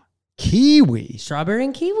 Oh. Kiwi. Strawberry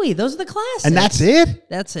and kiwi. Those are the classics. And that's it?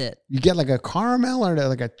 That's it. You get like a caramel or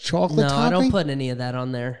like a chocolate topping? No, I don't put any of that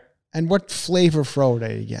on there. And what flavor fro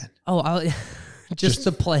do you get? Oh, just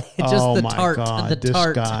the plain. Just the tart. God, the this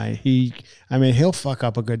tart. Guy. He'll fuck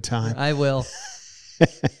up a good time. I will.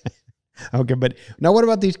 Okay, but now what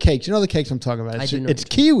about these cakes? You know the cakes I'm talking about? It's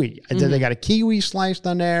kiwi. They got a kiwi sliced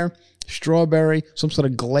on there. Strawberry, some sort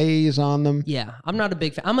of glaze on them. Yeah, I'm not a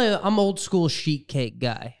big fan. I'm old school sheet cake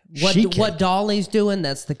guy. What Dolly's doing,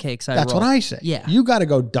 that's the cakes I roll. That's what I say. Yeah. You got to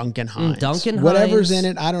go Dunkin' Hines. Dunkin' Hines. Whatever's in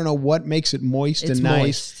it, I don't know what makes it moist and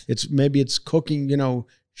nice. Moist. Maybe it's cooking,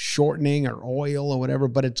 shortening or oil or whatever,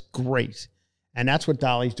 but it's great. And that's what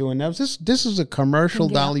Dolly's doing. Now, this is a commercial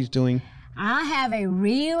Dolly's doing. I have a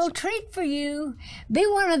real treat for you. Be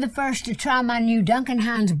one of the first to try my new Dunkin'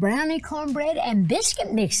 Hines brownie, cornbread, and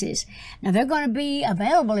biscuit mixes. Now, they're going to be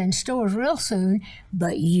available in stores real soon,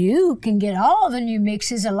 but you can get all the new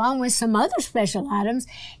mixes along with some other special items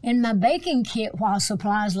in my baking kit while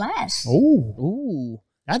supplies last. Ooh.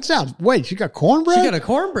 That sounds... Wait, she got cornbread? She got a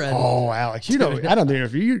cornbread. Oh, Alex, I don't think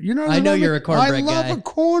if you know... I know you're a cornbread guy. I love a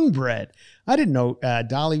cornbread. I didn't know,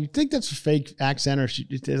 Dolly, you think that's a fake accent or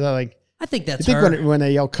is that like... I think that's her. her. When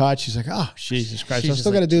they yell cut, she's like, oh, Jesus Christ. I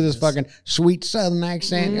still got to do this fucking sweet Southern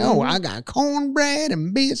accent. Oh, I got cornbread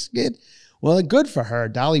and biscuit. Well, good for her.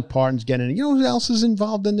 Dolly Parton's getting it. You know who else is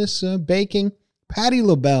involved in this baking? Patti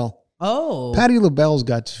LaBelle. Oh. Patti LaBelle's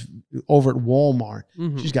got, over at Walmart,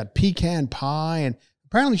 she's got pecan pie, and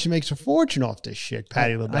apparently she makes a fortune off this shit,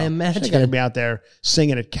 Patti LaBelle. I imagine. She's not going to be out there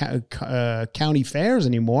singing at county fairs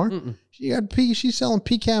anymore. She's selling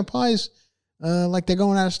pecan pies. Like they're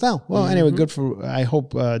going out of style. Well, anyway, good for. I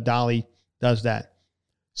hope Dolly does that.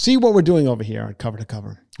 See what we're doing over here on Cover to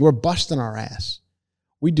Cover. We're busting our ass.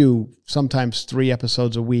 We do sometimes 3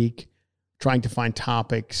 episodes a week, trying to find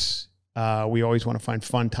topics. We always want to find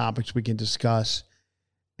fun topics we can discuss.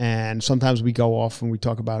 And sometimes we go off and we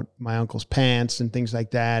talk about my uncle's pants and things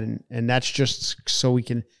like that. And that's just so we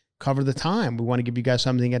can cover the time. We want to give you guys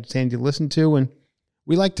something entertaining to listen to. And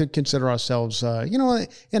we like to consider ourselves,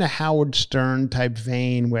 in a Howard Stern type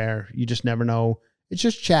vein where you just never know. It's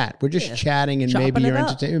just chat. We're just chatting, and maybe you're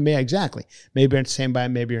entertained. Yeah, exactly. Maybe you're entertained by it,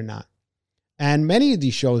 maybe you're not. And many of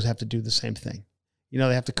these shows have to do the same thing.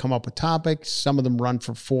 They have to come up with topics. Some of them run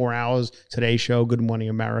for 4 hours. Today's show, Good Morning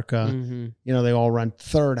America. They all run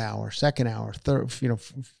third hour, second hour,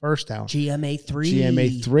 first hour.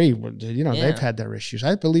 GMA3. They've had their issues.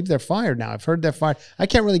 I believe they're fired now. I've heard they're fired. I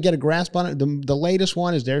can't really get a grasp on it. The latest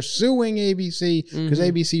one is they're suing ABC because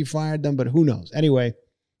ABC fired them, but who knows? Anyway,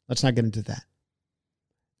 let's not get into that.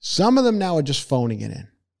 Some of them now are just phoning it in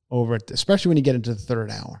especially when you get into the third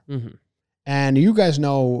hour. And you guys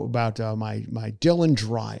know about my Dylan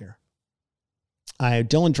Dreyer.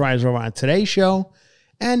 Dylan Dreyer's over on Today's Show.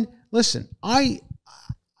 And listen, I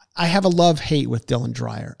have a love-hate with Dylan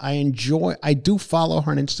Dreyer. I do follow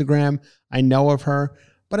her on Instagram. I know of her.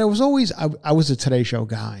 But I was a Today Show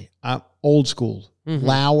guy. Old school.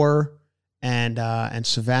 Lauer and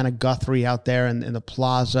Savannah Guthrie out there in the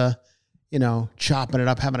plaza. chopping it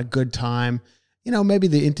up, having a good time. Maybe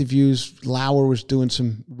the interviews, Lauer was doing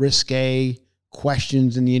some risque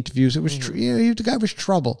questions in the interviews. It was, the guy was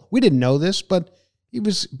trouble. We didn't know this, but he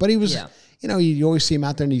was, you always see him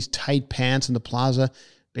out there in these tight pants in the plaza,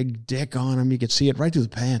 big dick on him. You could see it right through the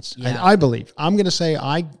pants. Yeah. I believe. I'm going to say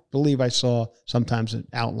I believe I saw sometimes an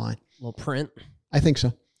outline. A little print. I think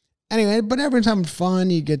so. Anyway, but everyone's having fun.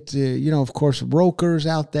 You get to, of course, Roker's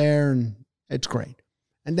out there, and it's great.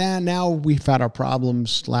 And then now we've had our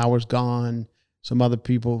problems. Lauer's gone. Some other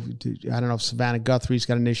people, I don't know if Savannah Guthrie's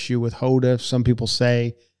got an issue with Hoda. Some people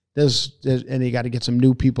say and you got to get some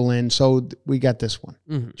new people in. So we got this one.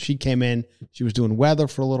 Mm-hmm. She came in. She was doing weather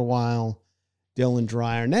for a little while. Dylan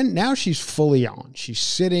Dreyer. And then now she's fully on. She's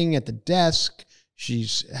sitting at the desk.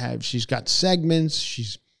 She's got segments.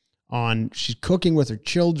 She's cooking with her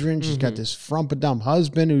children. She's got this frumpadum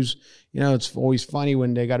husband who's, it's always funny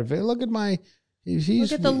when they got to look at my,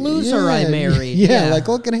 look at the loser I married. Yeah, like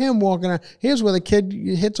look at him walking around. Here's where the kid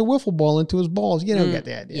hits a wiffle ball into his balls. You don't get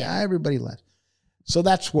the idea. Yeah. Everybody laughs. So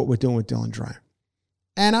that's what we're doing with Dylan Dreyer.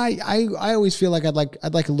 And I always feel like I'd like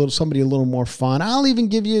somebody a little more fun. I'll even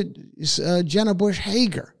give you Jenna Bush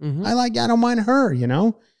Hager. Mm-hmm. I don't mind her,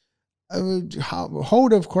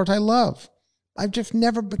 Hoda, of course, I love. I've just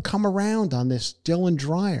never come around on this Dylan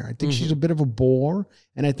Dreyer. I think she's a bit of a bore,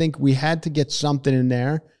 and I think we had to get something in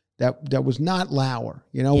there that was not Lauer.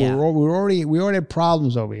 We already had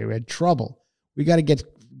problems over here. We had trouble. We got to get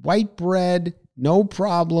white bread, no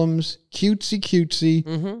problems, cutesy.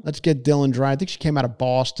 Mm-hmm. Let's get Dylan Dreyer. I think she came out of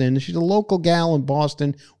Boston. She's a local gal in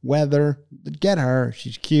Boston. Weather, get her.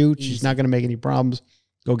 She's cute. Easy. She's not going to make any problems.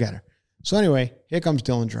 Go get her. So anyway, here comes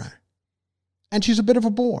Dylan Dreyer, and she's a bit of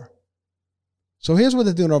a bore. So here's what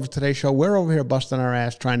they're doing over Today's Show. We're over here busting our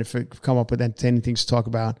ass trying to come up with entertaining things to talk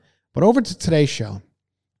about. But over to Today's Show,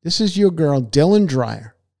 this is your girl, Dylan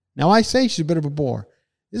Dreyer. Now, I say she's a bit of a bore.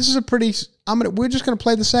 This is we're just going to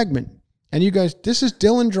play the segment. And you guys, this is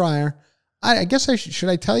Dylan Dreyer. I guess should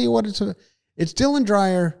I tell you what it's? It's Dylan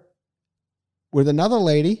Dreyer with another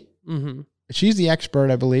lady. Mm-hmm. She's the expert,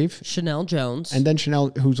 I believe. Chanel Jones. And then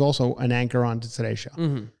Chanel, who's also an anchor on Today's Show.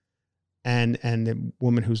 Mm-hmm. And the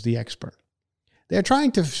woman who's the expert. They're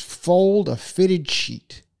trying to fold a fitted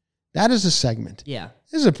sheet. That is a segment. Yeah.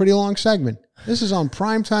 This is a pretty long segment. This is on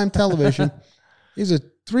primetime television. These are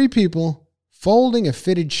three people folding a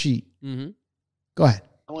fitted sheet. Mm-hmm. Go ahead.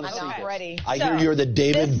 I'm ready. I hear you're the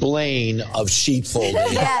David Blaine of sheet folding.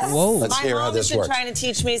 Yes. Whoa. Let's hear how this works. My mom has been trying to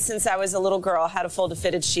teach me since I was a little girl how to fold a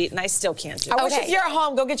fitted sheet, and I still can't do it. I wish if you're at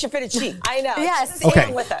home, go get your fitted sheet. I know. Yes.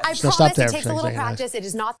 Okay. With us. I promise it takes a little practice. It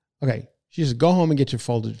is not. Okay. She says, go home and get your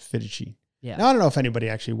folded fitted sheet. Yeah. Now, I don't know if anybody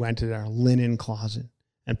actually went to their linen closet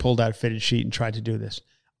and pulled out a fitted sheet and tried to do this.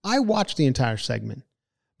 I watched the entire segment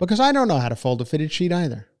because I don't know how to fold a fitted sheet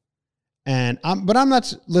either. But I'm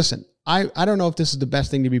not, listen, I don't know if this is the best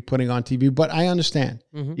thing to be putting on TV, but I understand.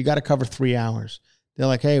 Mm-hmm. You got to cover 3 hours. They're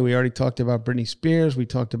like, hey, we already talked about Britney Spears. We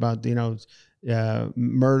talked about,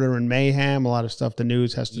 murder and mayhem, a lot of stuff the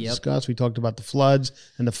news has to discuss. We talked about the floods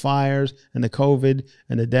and the fires and the COVID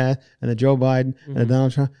and the death and the Joe Biden and the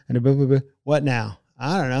Donald Trump and the blah, blah, blah. What now?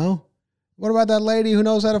 I don't know. What about that lady who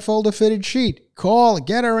knows how to fold a fitted sheet? Call,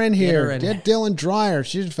 get her in here. Get Dylan Dreyer.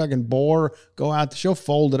 She's a fucking bore. Go out. She'll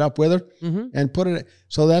fold it up with her and put it.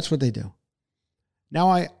 So that's what they do.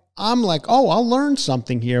 Now I'm like, I'll learn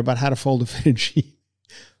something here about how to fold a fitted sheet.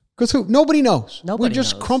 Because nobody knows. We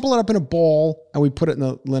just crumple it up in a ball and we put it in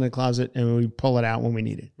the linen closet and we pull it out when we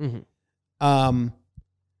need it. Mm-hmm.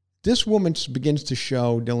 This woman begins to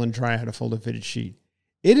show Dylan Dreyer how to fold a fitted sheet.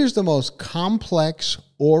 It is the most complex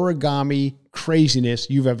origami craziness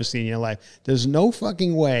you've ever seen in your life. There's no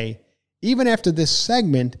fucking way, even after this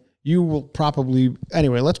segment, you will probably...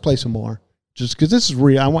 Anyway, let's play some more. Just because this is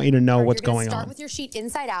real. I want you to know what's going on. Start with your sheet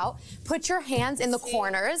inside out. Put your hands in the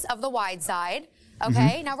corners of the wide side.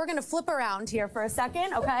 Okay, now we're going to flip around here for a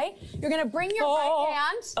second, okay? You're going to bring your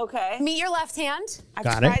right hand. Meet your left hand. I've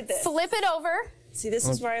tried this. Flip it over. See, this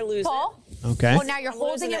is where I lose Paul. it. Okay. Well, now you're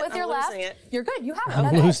holding it with your left. You're good. You have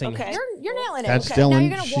it. I'm losing it. You're nailing it. That's okay. Dylan. Now you're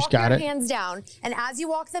going to She's walk got your it. hands down. And as you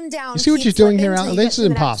walk them down, you see what she's doing here, Alan? This is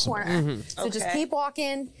impossible. So just keep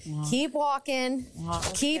walking. Keep walking.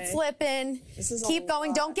 Keep flipping. Keep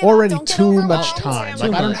going. Don't get already don't get too overwhelmed. much time.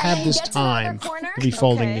 Like, I don't have this time to be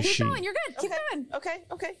folding this sheet. You're good. Keep going.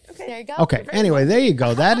 Okay. There you go. Okay. Anyway, there you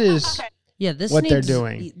go. That is... Yeah, they're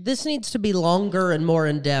doing. This needs to be longer and more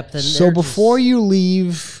in depth. And so before you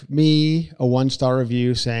leave me a 1-star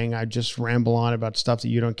review saying I just ramble on about stuff that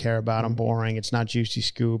you don't care about, I'm boring, it's not juicy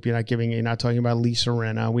scoop, you're not talking about Lisa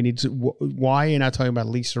Rinna. We need to. Why you're not talking about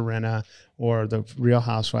Lisa Rinna or the Real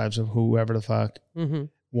Housewives of whoever the fuck? Mm-hmm.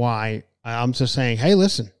 why. I'm just saying, hey,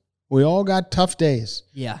 listen, we all got tough days.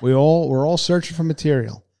 Yeah. We're all searching for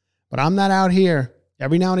material. But I'm not out here.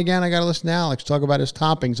 Every now and again, I got to listen to Alex talk about his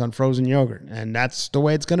toppings on frozen yogurt. And that's the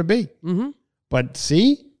way it's going to be. Mm-hmm. But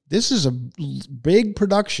see, this is a big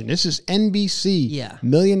production. This is NBC. Yeah. $1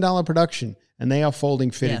 million production. And they are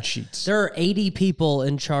folding fitted sheets. There are 80 people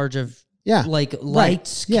in charge of like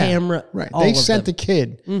lights, right. camera. Right. All They of sent them. the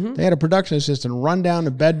kid. Mm-hmm. They had a production assistant run down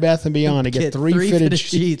to Bed Bath & Beyond to get three fitted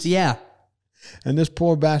sheets. Yeah. And this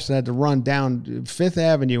poor bastard had to run down Fifth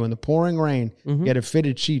Avenue in the pouring rain, get a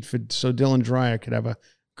fitted sheet so Dylan Dreyer could have a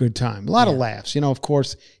good time. A lot of laughs. You know, of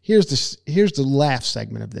course, here's the laugh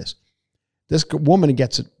segment of this. This woman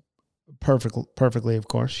gets it perfectly, of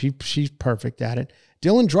course. She's perfect at it.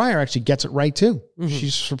 Dylan Dreyer actually gets it right, too. Mm-hmm.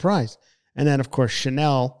 She's surprised. And then, of course,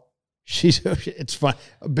 Chanel, it's fun.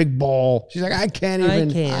 A big ball. She's like,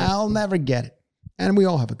 I'll never get it. And we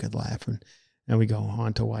all have a good laugh. And we go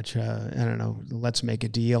on to watch, Let's Make a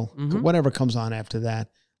Deal. Mm-hmm. Whatever comes on after that.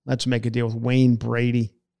 Let's Make a Deal with Wayne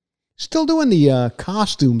Brady. Still doing the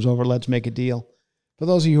costumes over Let's Make a Deal. For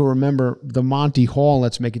those of you who remember the Monty Hall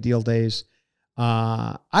Let's Make a Deal days,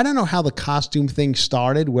 I don't know how the costume thing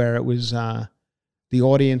started, where it was the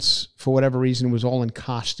audience, for whatever reason, was all in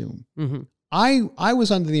costume. Mm-hmm. I was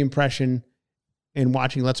under the impression in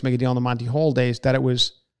watching Let's Make a Deal on the Monty Hall days that it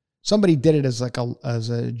was somebody did it as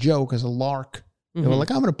a joke, as a lark. Mm-hmm. They were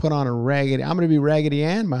like, I'm going to be Raggedy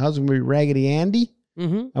Ann. My husband will be Raggedy Andy.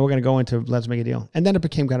 Mm-hmm. And we're going to go into Let's Make a Deal. And then it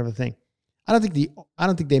became kind of a thing. I don't think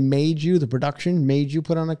the production made you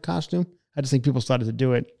put on a costume. I just think people started to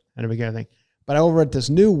do it and it became a thing. But over at this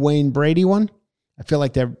new Wayne Brady one, I feel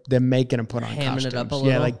like they're making him put on costumes. It up a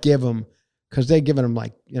little. Yeah, like give him, because they're giving him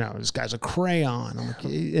like, this guy's a crayon. I'm like,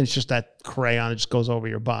 it's just that crayon that just goes over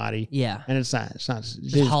your body. Yeah. And it's not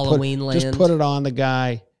just Halloween land. Just put it on the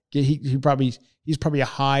guy. He's probably a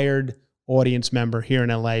hired audience member here in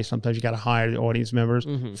LA. Sometimes you got to hire the audience members.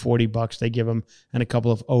 Mm-hmm. $40 they give them, and a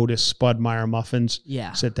couple of Otis Spudmeyer muffins.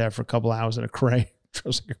 Yeah. Sit there for a couple hours in a crayon.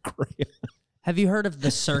 Just like a crayon. Have you heard of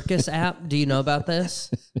the Circus app? Do you know about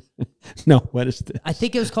this? No, what is this? I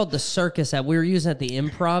think it was called the Circus app. We were using it at the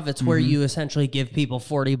Improv. It's where you essentially give people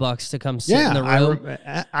 $40 to come sit in the room.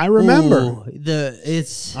 I remember. Ooh,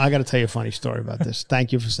 I got to tell you a funny story about this.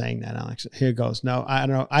 Thank you for saying that, Alex. Here it goes. No, I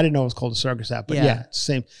don't know. I didn't know it was called the Circus app, but yeah, it's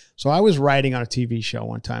the same. So I was writing on a TV show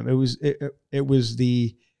one time. This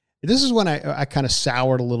is when I kind of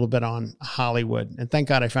soured a little bit on Hollywood, and thank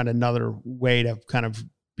God I found another way to kind of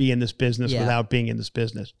be in this business without being in this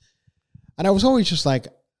business. And I was always just like,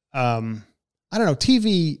 I don't know,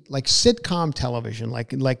 TV, like sitcom television,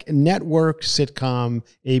 like network sitcom,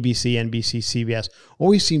 ABC, NBC, CBS,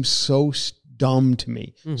 always seems so dumb to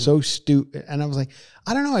me, so stupid. And I was like,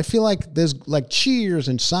 I don't know, I feel like there's like Cheers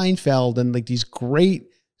and Seinfeld and like these great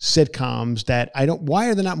sitcoms that why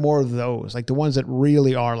are there not more of those? Like the ones that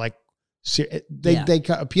really are like, they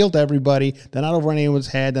appeal to everybody. They're not over anyone's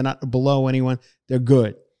head. They're not below anyone. They're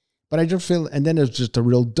good. But I just feel, and then there's just the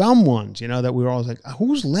real dumb ones, that we were always like,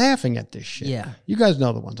 who's laughing at this shit? Yeah. You guys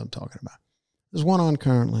know the ones I'm talking about. There's one on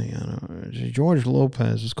currently, George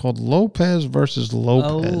Lopez. It's called Lopez versus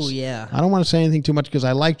Lopez. Oh, yeah. I don't want to say anything too much because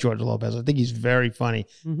I like George Lopez. I think he's very funny.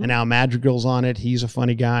 Mm-hmm. And Al Madrigal's on it. He's a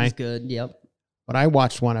funny guy. He's good, yep. But I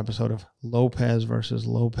watched one episode of Lopez versus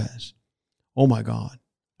Lopez. Oh, my God.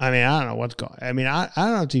 I mean, I don't know what's going on. I mean, I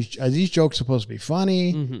don't know if are these jokes supposed to be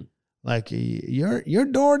funny? Mm-hmm. Like, you're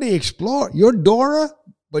Dora the Explorer. You're Dora,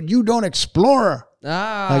 but you don't explore.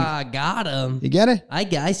 Got him. You get it?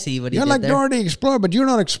 I see what he did You're like there. Dora the Explorer, but you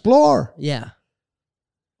don't explore. Yeah.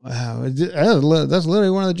 Wow, that's literally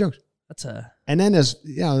one of the jokes. And then there's,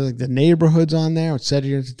 like the neighborhoods on there with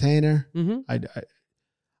Cedric Entertainer. Mm-hmm.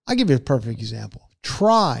 I'll give you a perfect example.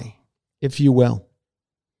 Try, if you will,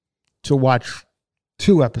 to watch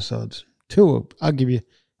 2 episodes. Try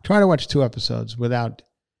to watch 2 episodes without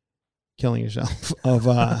killing yourself of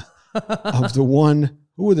the one.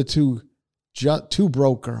 Who were the two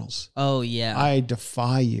broke girls? Oh yeah. I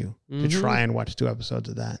defy you to try and watch 2 episodes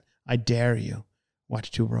of that. I dare you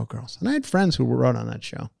watch 2 broke girls. And I had friends who wrote on that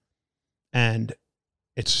show, and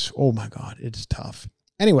it's, oh my God, it's tough.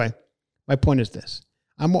 Anyway, my point is this: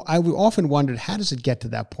 I often wondered, how does it get to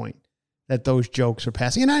that point that those jokes are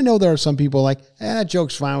passing? And I know there are some people like, that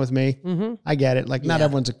joke's fine with me. Mm-hmm. I get it. Like, not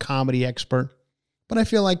everyone's a comedy expert, but I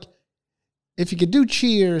feel like if you could do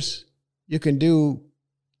Cheers, you can do,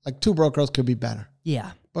 like, 2 Broke Girls could be better.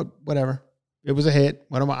 Yeah. But whatever. It was a hit.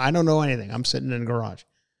 I don't know anything. I'm sitting in a garage.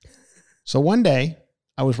 So one day,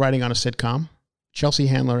 I was writing on a sitcom. Chelsea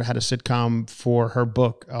Handler had a sitcom for her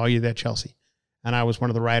book, Are You There, Chelsea? And I was one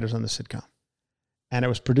of the writers on the sitcom. And it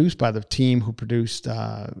was produced by the team who produced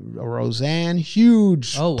Roseanne,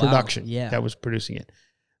 huge production that was producing it.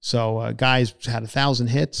 So guys had 1,000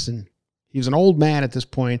 hits, and he was an old man at this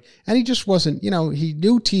point, and he just wasn't, he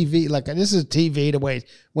knew TV. Like, this is TV the way,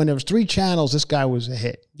 when there was 3 channels, this guy was a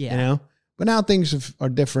hit, But now things are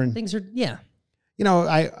different. Things are,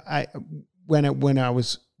 I when I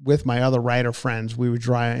was with my other writer friends, we would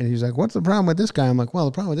drive, and he's like, "What's the problem with this guy?" I'm like, "Well,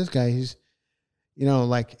 the problem with this guy, he's,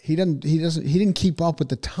 like he didn't keep up with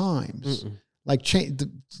the times.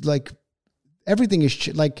 Like everything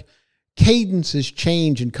is like cadences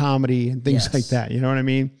change in comedy and things like that. You know what I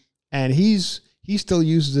mean? And he still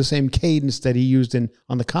uses the same cadence that he used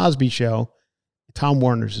on the Cosby Show. Tom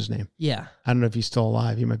Warner's his name. Yeah, I don't know if he's still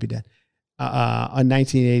alive. He might be dead. On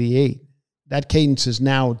 1988, that cadence is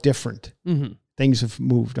now different. Mm-hmm. Things have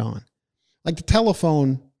moved on. Like the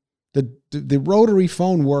telephone, the rotary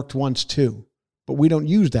phone worked once too, but we don't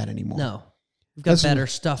use that anymore. No, we've got better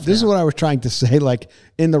stuff. This is what I was trying to say. Like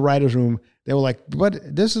in the writer's room, they were like,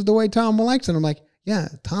 "But this is the way Tom likes it." I'm like, "Yeah,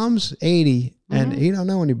 Tom's 80 and he don't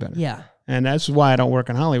know any better." Yeah, and that's why I don't work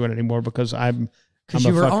in Hollywood anymore, because because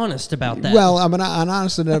you were honest about that. Well, I'm an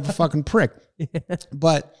honest and a fucking prick.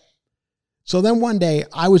 But so then one day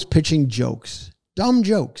I was pitching jokes, dumb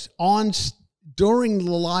jokes during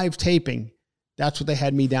the live taping. That's what they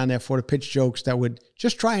had me down there for, to pitch jokes that would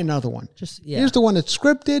just try another one. Here's the one that's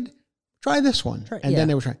scripted. Try this one. Then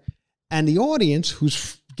they were trying. And the audience,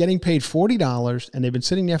 who's getting paid $40, and they've been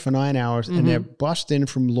sitting there for 9 hours, and they're bussed in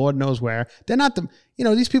from Lord knows where. They're not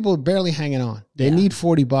these people are barely hanging on. They need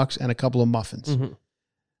 $40 and a couple of muffins.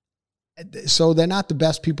 Mm-hmm. So they're not the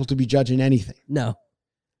best people to be judging anything. No.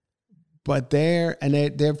 But they're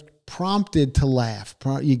prompted to laugh.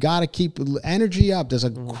 You got to keep energy up. There's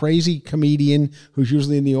a crazy comedian who's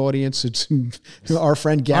usually in the audience. It's our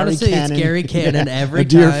friend Gary Cannon. It's Gary Cannon every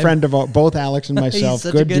time. A dear friend of both Alex and myself.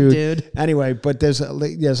 He's such a good dude. Anyway, but there's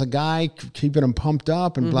a guy keeping him pumped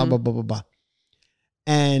up and blah, blah, blah, blah, blah.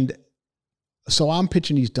 And so I'm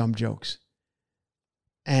pitching these dumb jokes.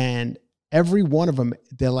 And every one of them,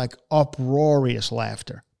 they're like uproarious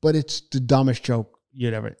laughter. But it's the dumbest joke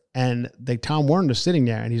you'd ever. And Tom Warner is sitting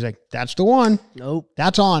there, and he's like, "That's the one. Nope.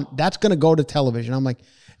 That's on. That's going to go to television." I'm like,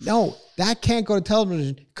 "No, that can't go to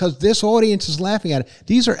television because this audience is laughing at it.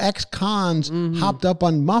 These are ex-cons hopped up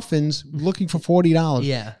on muffins looking for $40.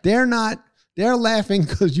 Yeah. They're laughing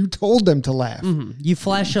because you told them to laugh. Mm-hmm. You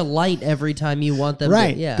flash a light every time you want them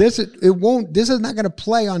right. to. Yeah. This is not going to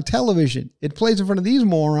play on television. It plays in front of these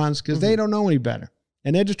morons because they don't know any better.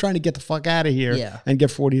 And they're just trying to get the fuck out of here and get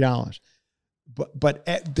 $40. But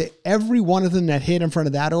every one of them that hit in front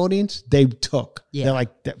of that audience, they took. Yeah. They're like,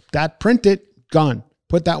 that print it, gone.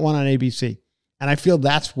 Put that one on ABC. And I feel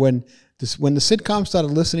that's when the sitcom started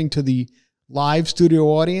listening to the live studio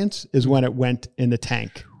audience is when it went in the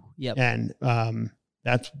tank. Yep. And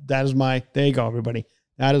that is my, there you go, everybody.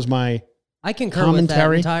 That is my I concur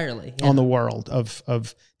commentary with that entirely on the world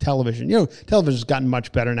of television. Television's gotten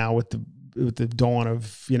much better now with the dawn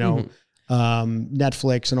of,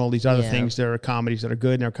 Netflix and all these other things. There are comedies that are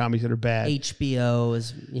good and there are comedies that are bad. HBO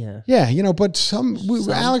is,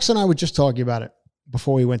 but Alex and I were just talking about it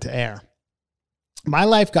before we went to air. My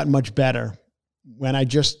life got much better when I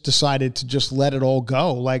just decided to just let it all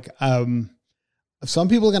go. Like, some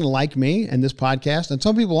people are going to like me and this podcast, and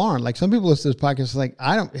some people aren't. Like, some people listen to this podcast like,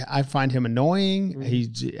 I find him annoying.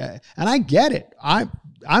 Mm-hmm. And I get it.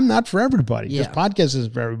 I'm not for everybody. This podcast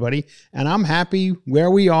isn't for everybody, and I'm happy where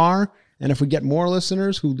we are. And if we get more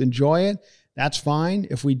listeners who enjoy it, that's fine.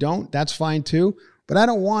 If we don't, that's fine too. But I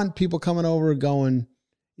don't want people coming over going,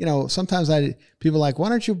 sometimes people are like, "Why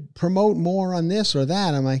don't you promote more on this or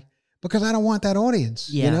that?" I'm like, because I don't want that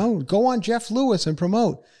audience. Go on Jeff Lewis and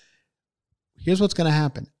promote. Here's what's going to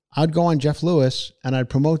happen. I'd go on Jeff Lewis and I'd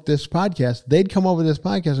promote this podcast. They'd come over to this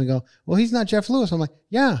podcast and go, "Well, he's not Jeff Lewis." I'm like,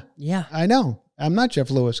 yeah, I know. I'm not Jeff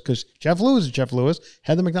Lewis because Jeff Lewis is Jeff Lewis.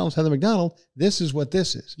 Heather McDonald's Heather McDonald. This is what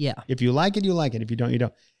this is. Yeah. If you like it, you like it. If you don't, you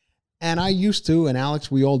don't. And I used to, and Alex,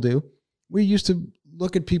 we all do. We used to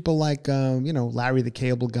look at people like, Larry the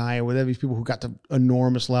Cable Guy or whatever, these people who got to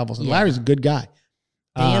enormous levels. And Larry's a good guy.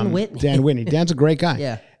 Dan Whitney. Dan Whitney. Dan's a great guy.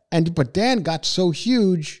 Yeah. But Dan got so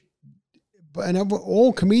huge, and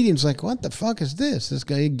all comedians like, what the fuck is this? This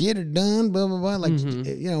guy, get it done, blah, blah, blah. Like,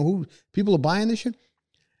 who people are buying this shit?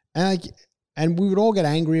 And we would all get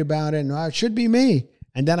angry about it, and it should be me.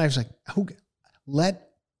 And then I was like,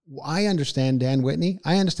 I understand Dan Whitney.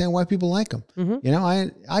 I understand why people like him.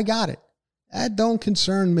 Mm-hmm. I got it. That don't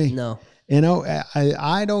concern me. No.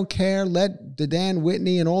 I don't care. Let the Dan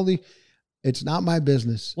Whitney and it's not my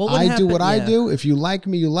business. I do what I do. If you like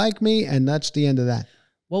me, you like me, and that's the end of that.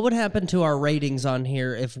 What would happen to our ratings on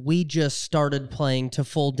here if we just started playing to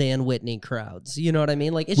full Dan Whitney crowds? You know what I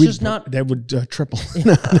mean? Like, it's just not... They would triple.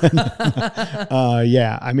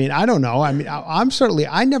 Yeah. I mean, I don't know. I mean, I'm certainly...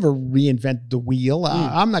 I never reinvented the wheel.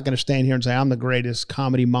 I'm not going to stand here and say I'm the greatest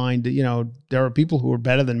comedy mind. You know, there are people who are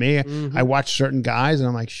better than me. I watch certain guys and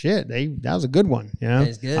I'm like, shit, that was a good one. You know?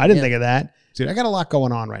 Good, I didn't think of that. Dude, I got a lot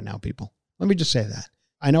going on right now, people. Let me just say that.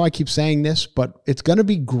 I know I keep saying this, but it's going to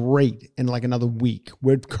be great in like another week.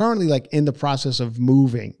 We're currently like in the process of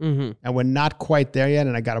moving and we're not quite there yet.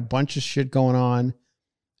 And I got a bunch of shit going on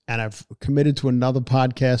and I've committed to another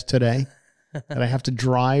podcast today that I have to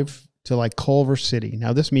drive to like Culver City.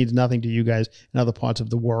 Now this means nothing to you guys in other parts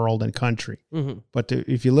of the world and country. But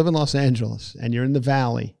if you live in Los Angeles and you're in the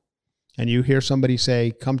Valley and you hear somebody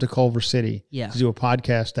say, come to Culver City to do a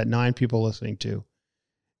podcast that 9 people are listening to,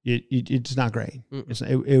 it's not great.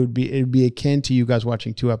 It would be akin to you guys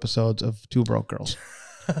watching 2 episodes of Two Broke Girls.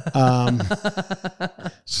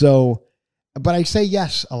 So, but I say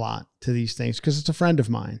yes a lot to these things because it's a friend of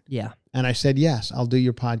mine. Yeah. And I said, yes, I'll do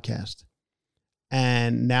your podcast.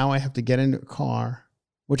 And now I have to get in a car,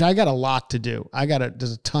 which I got a lot to do.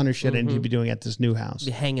 There's a ton of shit I need to be doing at this new house. Be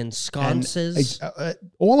hanging sconces.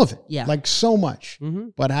 All of it. Yeah. Like so much.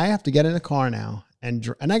 But I have to get in a car now. And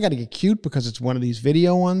I got to get cute because it's one of these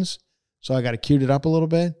video ones. So I got to cute it up a little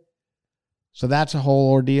bit. So that's a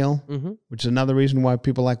whole ordeal, which is another reason why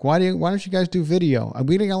people are like, why don't you guys do video? I'm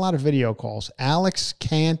getting a lot of video calls. Alex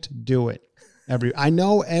can't do it. I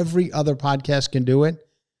know every other podcast can do it.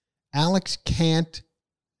 Alex can't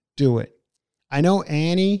do it. I know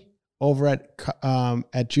Annie over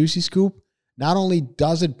at Juicy Scoop not only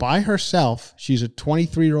does it by herself, she's a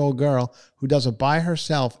 23-year-old girl who does it by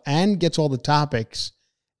herself and gets all the topics.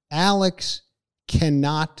 Alex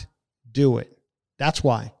cannot do it. That's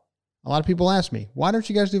why. A lot of people ask me, why don't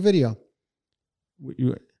you guys do video?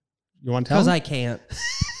 You want to tell me? Because I can't.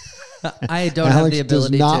 I don't have the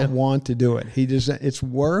ability to. Alex does not want to do it. It's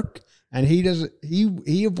work, and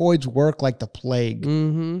he avoids work like the plague.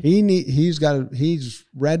 He's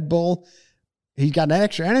Red Bull. He's got that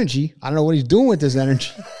extra energy. I don't know what he's doing with this energy.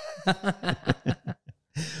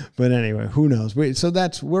 But anyway, who knows?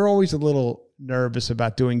 We're always a little nervous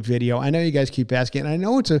about doing video. I know you guys keep asking, and I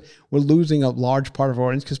know we're losing a large part of our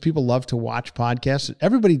audience because people love to watch podcasts.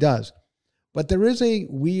 Everybody does. But there is a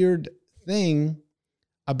weird thing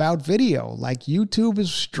about video. Like YouTube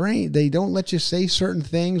is strange. They don't let you say certain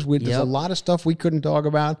things. There's a lot of stuff we couldn't talk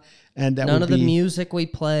about. And that none of the music we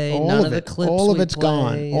play, none of the clips we play. All of it's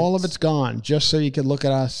gone. All of it's gone. Just so you can look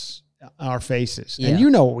at us, our faces. And you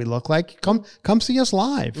know what we look like. Come see us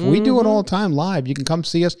live. We do it all the time live. You can come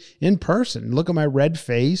see us in person. Look at my red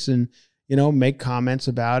face and, make comments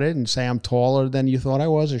about it and say I'm taller than you thought I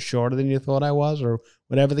was or shorter than you thought I was or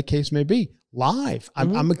whatever the case may be. Live.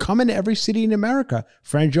 I'm coming to every city in America.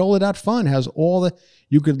 Frangiola.fun has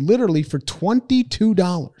you could literally for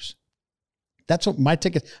 $22. That's what my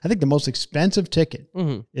ticket. I think the most expensive ticket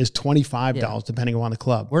is $25, depending on the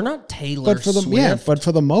club. We're not Taylor Swift. But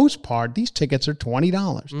for the most part, these tickets are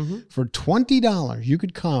 $20. For $20, you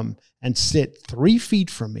could come and sit 3 feet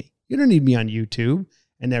from me. You don't need me on YouTube.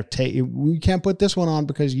 And we can't put this one on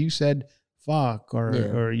because you said fuck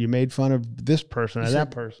or you made fun of this person or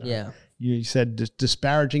that person. Yeah. You said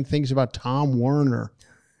disparaging things about Tom Werner.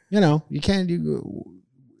 You can't do.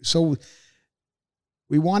 So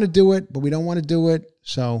we want to do it, but we don't want to do it.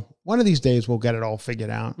 So one of these days we'll get it all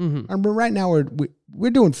figured out. But right now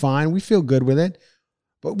we're doing fine. We feel good with it.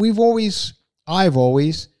 But I've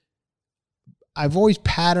always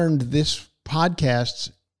patterned this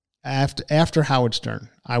podcast after Howard Stern.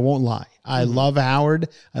 I won't lie. I love Howard.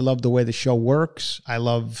 I love the way the show works. I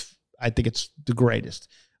think it's the greatest.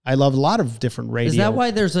 I love a lot of different radio. Is that why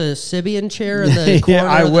there's a Sibian chair in the corner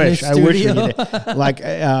I of the wish. new I wish we studio?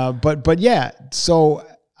 did. But yeah. So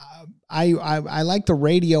I like the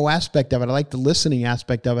radio aspect of it. I like the listening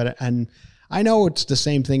aspect of it. And I know it's the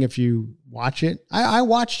same thing if you watch it. I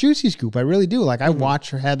watch Juicy Scoop. I really do. Like I watch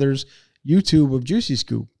Heather's YouTube of Juicy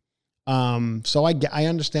Scoop. So I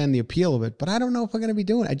understand the appeal of it, but I don't know if I'm going to be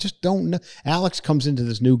doing it. I just don't know. Alex comes into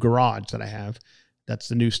this new garage that I have. That's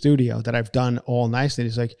the new studio that I've done all nicely.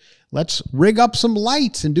 He's like, let's rig up some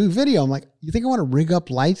lights and do video. I'm like, you think I want to rig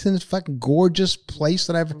up lights in this fucking gorgeous place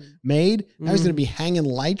that I've made? Now he's going to be hanging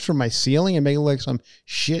lights from my ceiling and make it look like some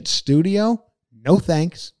shit studio? No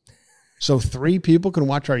thanks. So 3 people can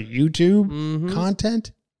watch our YouTube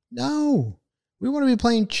content? No. We want to be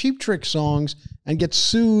playing Cheap Trick songs and get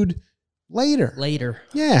sued Later.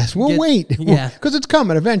 Yes, we'll wait. Yeah. Because it's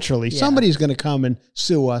coming eventually. Yeah. Somebody's going to come and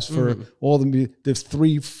sue us for all the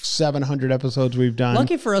 700 episodes we've done.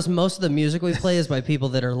 Lucky for us, most of the music we play is by people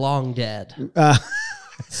that are long dead.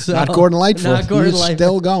 So, not Gordon Lightfoot. Not Gordon He's Lightfoot.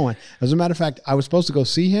 still going. As a matter of fact, I was supposed to go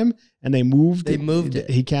see him, and they moved it.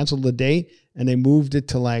 He canceled the date, and they moved it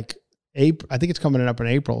to like April. I think it's coming up in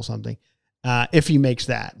April or something. If he makes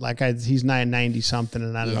that. He's 90 something,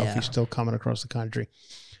 and I don't know if he's still coming across the country.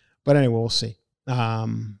 But anyway, we'll see.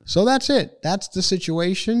 So that's it. That's the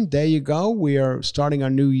situation. There you go. We are starting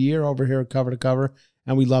our new year over here at Cover to Cover,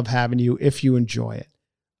 and we love having you if you enjoy it.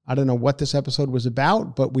 I don't know what this episode was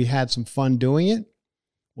about, but we had some fun doing it.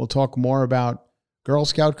 We'll talk more about Girl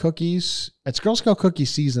Scout cookies. It's Girl Scout cookie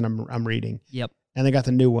season I'm reading. Yep. And they got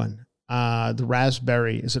the new one. The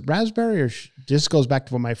raspberry. Is it raspberry or this goes back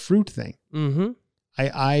to my fruit thing? Mm-hmm.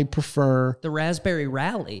 I prefer... The Raspberry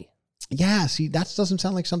Rally. Yeah, see, that doesn't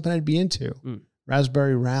sound like something I'd be into.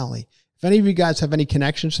 Raspberry Rally. If any of you guys have any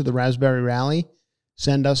connections to the Raspberry Rally,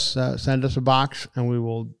 send us a box and we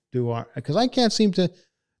will do our... Because I can't seem to...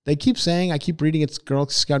 They keep saying, I keep reading it's Girl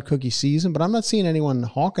Scout cookie season, but I'm not seeing anyone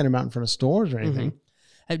hawking them out in front of stores or anything.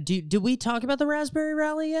 Did we talk about the Raspberry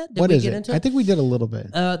Rally yet? What is it? I think we did a little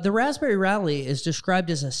bit. The Raspberry Rally is described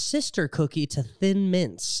as a sister cookie to Thin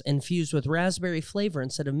Mints, infused with raspberry flavor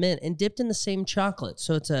instead of mint, and dipped in the same chocolate.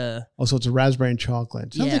 So it's a... Oh, so it's a raspberry and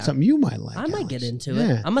chocolate. Sounds like something you might like. I might get into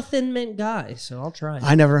it. I'm a Thin Mint guy, so I'll try it.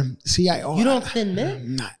 I never... See, you don't Thin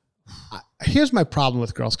Mint? Here's my problem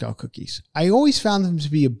with Girl Scout cookies. I always found them to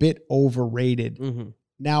be a bit overrated.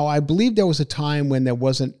 Now, I believe there was a time when there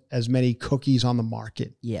wasn't as many cookies on the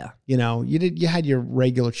market. Yeah. You know, you had your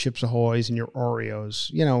regular Chips Ahoy's and your Oreos,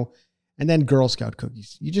 you know, and then Girl Scout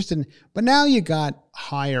cookies. You just didn't. But now you got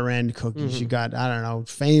higher end cookies. You got, I don't know,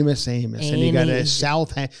 Famous Amos, and you got a that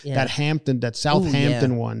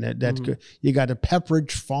Southampton one. That you got a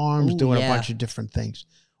Pepperidge Farms doing a bunch of different things.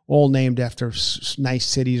 All named after nice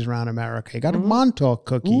cities around America. You got a Montauk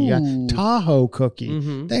cookie. You got Tahoe cookie.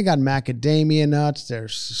 They got macadamia nuts. They're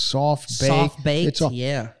soft baked.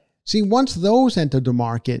 See, once those entered the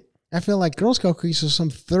market, I feel like Girl Scout cookies are some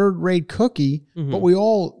third-rate cookie, but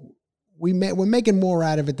we're making more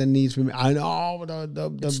out of it than needs to be. I know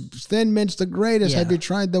the Thin Mint's the greatest. Have you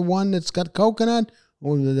tried the one that's got coconut?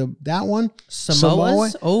 Or that one?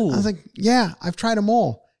 Samoa? Oh, I was like, yeah, I've tried them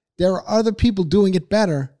all. There are other people doing it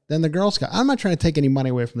better than the Girl Scouts. I'm not trying to take any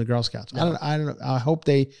money away from the Girl Scouts. No. I don't. I hope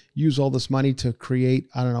they use all this money to create,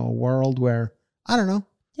 I don't know, a world where, I don't know,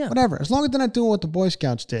 whatever. As long as they're not doing what the Boy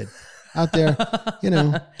Scouts did out there, you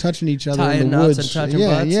know, touching each other in the woods. And touching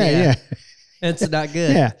butts. Yeah. It's not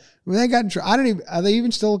good. Yeah. Well, they got. Are they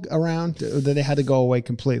even still around? Or did they had to go away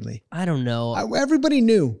completely? I don't know. Everybody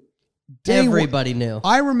knew. Everybody knew.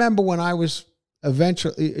 I remember when I was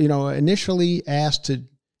initially asked to.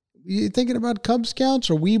 You thinking about Cub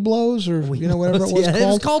Scouts or Weeblos or whatever it was called? It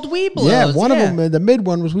was called Weeblos. Yeah, one of them, the mid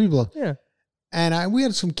one was Weeblos. Yeah, and we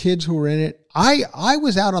had some kids who were in it. I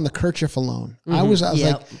was out on the kerchief alone. I was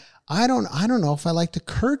like, I don't know if I like the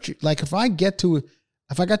kerchief. Like if I got to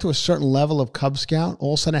a certain level of Cub Scout,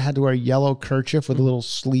 all of a sudden I had to wear a yellow kerchief with a little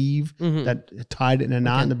sleeve that tied it in a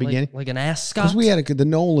knot in the beginning, like an ascot. Because we had the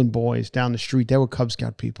Nolan boys down the street. They were Cub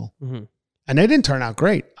Scout people, and they didn't turn out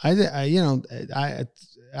great.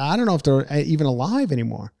 I don't know if they're even alive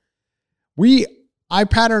anymore. I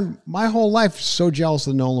patterned my whole life so jealous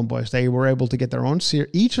of the Nolan boys. They were able to get their own cereal.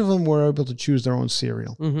 Each of them were able to choose their own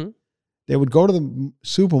cereal. They would go to the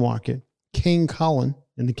supermarket, King Cullen,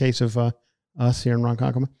 in the case of us here in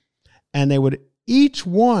Ronkonkoma, and each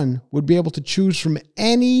one would be able to choose from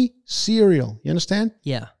any cereal. You understand?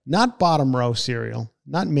 Yeah. Not bottom row cereal,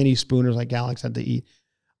 not mini spooners like Alex had to eat.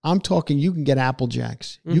 I'm talking, you can get Apple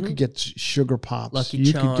Jacks. You could get Sugar Pops.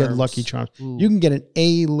 You could get Lucky Charms. Ooh. You can get an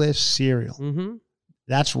A-list cereal.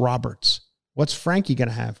 That's Roberts. What's Frankie going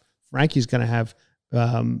to have? Frankie's going to have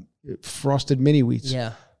Frosted Mini Wheats.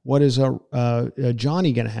 Yeah. What is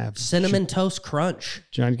Johnny going to have? Cinnamon Toast Crunch.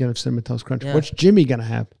 Johnny's going to have Cinnamon Toast Crunch. Yeah. What's Jimmy going to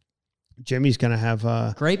have? Jimmy's going to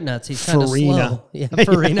have Grape Nuts. He's kind of slow. Yeah,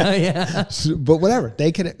 Farina, yeah. But whatever.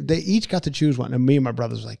 They each got to choose one. And me and my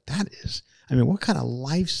brothers were like, what kind of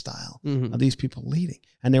lifestyle are these people leading?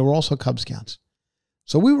 And they were also Cub Scouts.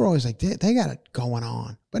 So we were always like, they got it going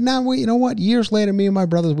on. But now, you know what? Years later, me and my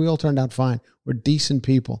brothers, we all turned out fine. We're decent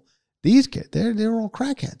people. These kids, they're all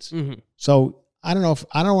crackheads. So I don't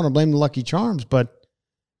want to blame the Lucky Charms, but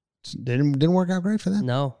it didn't work out great for them.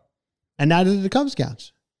 No. And neither did the Cub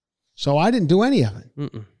Scouts. So I didn't do any of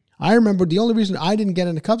it. I remember the only reason I didn't get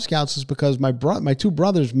into Cub Scouts is because my two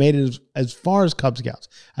brothers made it as far as Cub Scouts.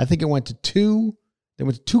 I think they went to two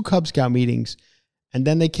Cub Scout meetings, And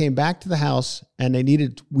then they came back to the house, and they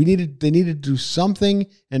needed to do something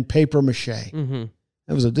in paper mache. Mm-hmm.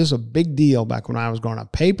 This was a big deal back when I was growing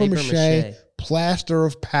up. Paper mache, plaster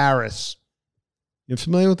of Paris. You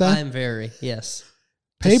familiar with that? I'm very, yes.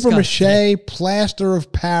 Paper mache, plaster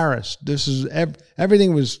of Paris. This is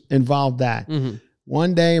everything was involved that. Mm-hmm.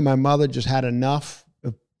 One day, my mother just had enough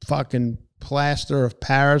of fucking plaster of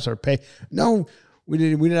Paris No, we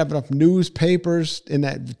didn't have enough newspapers in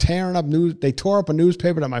that tearing up news. They tore up a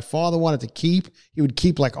newspaper that my father wanted to keep. He would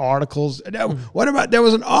keep like articles. What about, there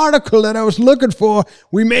was an article that I was looking for.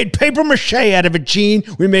 We made paper mache out of it, Gene.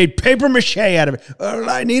 We made paper mache out of it.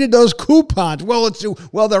 I needed those coupons.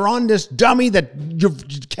 Well, they're on this dummy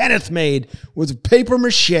that Kenneth made with paper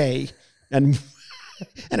mache. And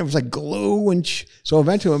it was like glue. So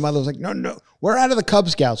eventually my mother was like, no, we're out of the Cub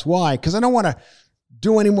Scouts. Why? Because I don't want to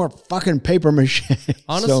do any more fucking paper mache.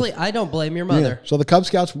 Honestly, I don't blame your mother. Yeah. So the Cub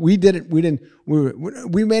Scouts, we made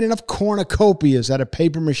enough cornucopias out of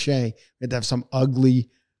paper mache. We had to have some ugly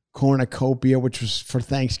cornucopia, which was for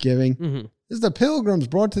Thanksgiving. Mm-hmm. This is the Pilgrims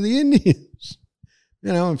brought to the Indians,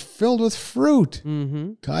 and filled with fruit.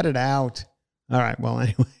 Mm-hmm. Cut it out. All right. Well,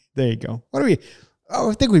 anyway, there you go.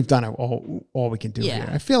 I think we've done all we can do here.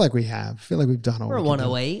 I feel like we have. I feel like we've done all. We're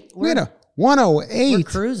 108. We're at 108. We're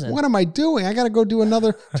cruising. What am I doing? I got to go do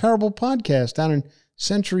another terrible podcast down in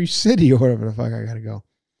Century City or whatever the fuck I got to go.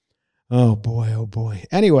 Oh boy.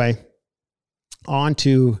 Anyway, on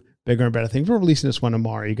to bigger and better things. We're releasing this one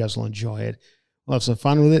tomorrow. You guys will enjoy it. We'll have some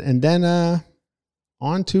fun with it. And then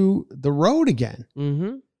on to the road again.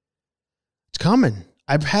 Mm-hmm. It's coming.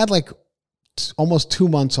 I've had like almost 2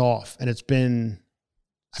 months off, and it's been...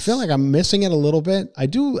 I feel like I'm missing it a little bit. I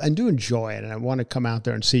do enjoy it, and I want to come out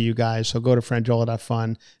there and see you guys. So go to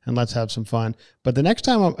friendjola.fun and let's have some fun. But the next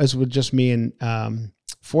time is with just me and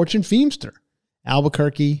Fortune Feemster,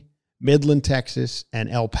 Albuquerque, Midland, Texas, and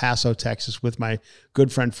El Paso, Texas, with my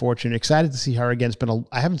good friend Fortune. Excited to see her again.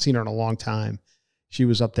 I haven't seen her in a long time. She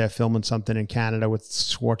was up there filming something in Canada with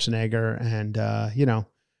Schwarzenegger, and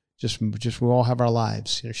just we all have our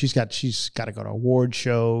lives. She's got to go to award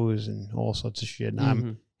shows and all sorts of shit. And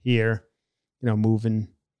I'm here, moving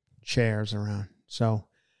chairs around. So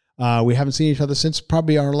we haven't seen each other since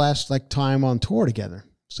probably our last time on tour together.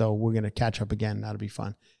 So we're gonna catch up again. That'll be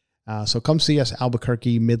fun. So come see us,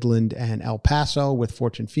 Albuquerque, Midland, and El Paso with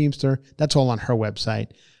Fortune Feemster. That's all on her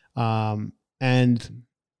website. And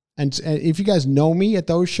if you guys know me at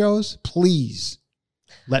those shows, please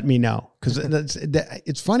let me know, because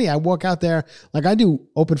it's funny. I walk out there, like I do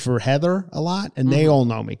open for Heather a lot, and they all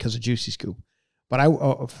know me because of Juicy Scoop.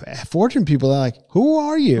 But Fortune people are like, "Who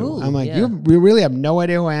are you?" Ooh, I'm like, "You really have no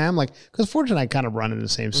idea who I am." Like, because Fortune, I kind of run in the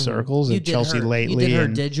same circles. You and Chelsea lately, you did her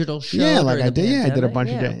and digital show. Yeah, like I did. Pandemic. Yeah, I did a bunch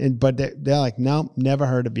of. But they're like, "No, never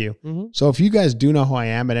heard of you." Mm-hmm. So if you guys do know who I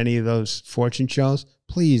am at any of those Fortune shows,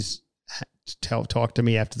 please talk to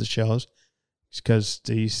me after the shows, because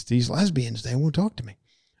these lesbians, they won't talk to me.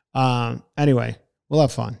 Anyway, we'll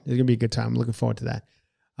have fun. It's going to be a good time. I'm looking forward to that.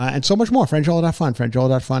 And so much more. Friendjola.fun.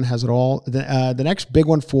 Friendjola.fun has it all. The next big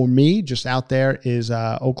one for me, just out there, is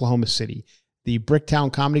Oklahoma City. The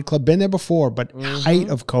Bricktown Comedy Club. Been there before, but height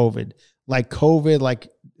of COVID.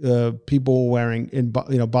 People wearing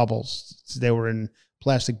bubbles. They were in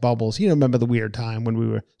plastic bubbles. You remember the weird time when we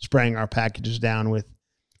were spraying our packages down with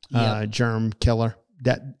germ killer.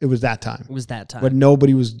 It was that time. But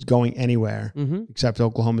nobody was going anywhere except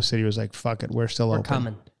Oklahoma City was like, fuck it, we're open.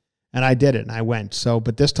 Coming. And I did it, and I went.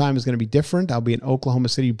 But this time is going to be different. I'll be in Oklahoma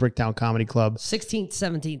City, Bricktown Comedy Club. 16th,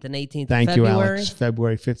 17th, and 18th Thank of February. you, Alex.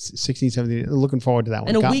 February 5th, 16th, 17th. Looking forward to that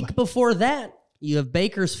one. And a week before that, you have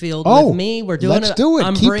Bakersfield with me. We're doing let's do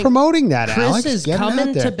it. Keep promoting that, Chris Alex. Chris is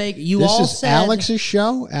coming to Bakersfield. This is Alex's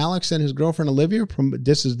show. Alex and his girlfriend Olivia,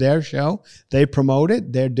 this is their show. They promote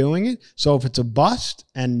it. They're doing it. So if it's a bust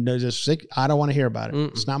and there's a sick, I don't want to hear about it.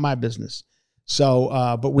 It's not my business. So,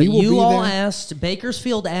 but we will be there. You all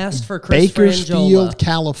Bakersfield asked for Chris Bakersfield,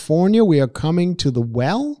 California. We are coming to the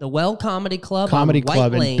Well Comedy Club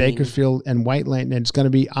in Bakersfield and White Lane. And it's going to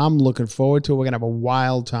be, I'm looking forward to it. We're going to have a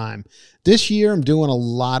wild time. This year, I'm doing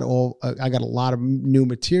I got a lot of new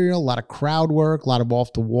material, a lot of crowd work, a lot of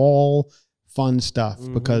off the wall, fun stuff,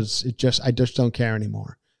 because I just don't care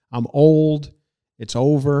anymore. I'm old. It's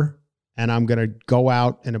over. And I'm going to go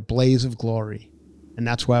out in a blaze of glory. And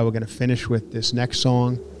that's why we're going to finish with this next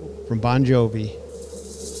song from Bon Jovi.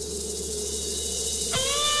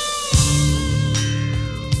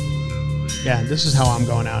 Yeah, this is how I'm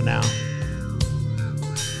going out now.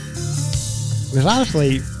 Because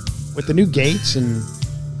honestly, with the new gates and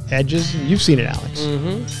hedges, you've seen it, Alex.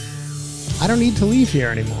 I don't need to leave here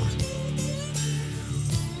anymore.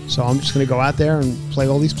 So I'm just going to go out there and play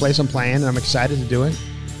all these plays I'm playing, and I'm excited to do it.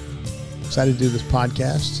 Excited to do this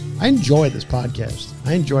podcast. I enjoy this podcast.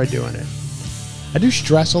 I enjoy doing it. I do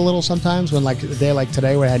stress a little sometimes when, like, a day like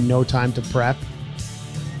today where I had no time to prep.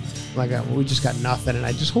 Like, we just got nothing, and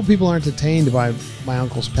I just hope people are entertained by my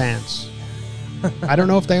uncle's pants. I don't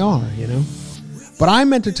know if they are, you know? But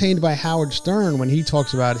I'm entertained by Howard Stern when he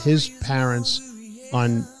talks about his parents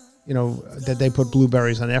on, you know, that they put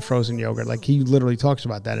blueberries on their frozen yogurt. Like, he literally talks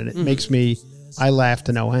about that, and it makes me, I laugh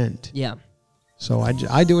to no end. Yeah. So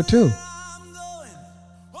I do it too.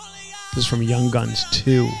 This is from Young Guns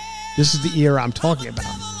 2. This is the era I'm talking about.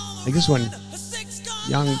 Like, this is when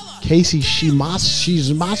young Casey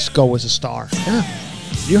Shizmasko was a star. Yeah,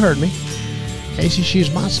 you heard me. Casey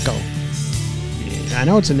Shizmasko. Yeah, I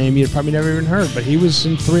know it's a name you'd probably never even heard, but he was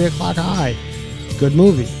in 3 O'Clock High. Good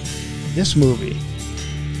movie. This movie.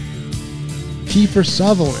 Kiefer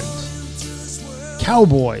Sutherland.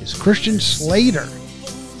 Cowboys. Christian Slater.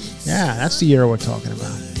 Yeah, that's the era we're talking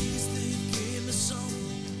about.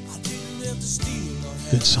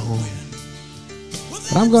 Good song.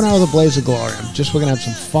 But I'm going out with a blaze of glory. We're going to have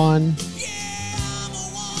some fun.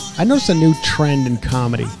 I noticed a new trend in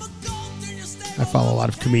comedy. I follow a lot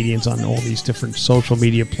of comedians on all these different social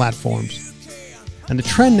media platforms. And the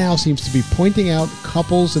trend now seems to be pointing out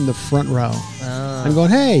couples in the front row. I'm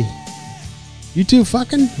going, hey, you two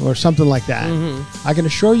fucking? Or something like that. Mm-hmm. I can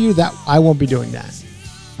assure you that I won't be doing that.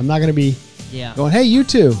 I'm not going to be going, hey, you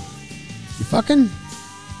two, you fucking?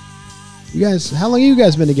 You guys, how long have you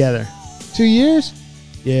guys been together? 2 years?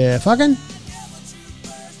 Yeah, fucking?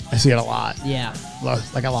 I see it a lot. Yeah.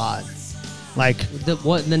 Like a lot. Like.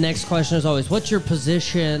 The next question is always, what's your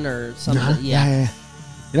position or something? Yeah.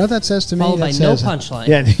 You know what that says to me? Followed by no punchline.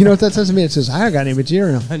 Yeah, you know what that says to me? It says, I don't got any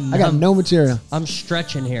material. I got no material. I'm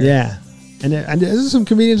stretching here. Yeah. And there's some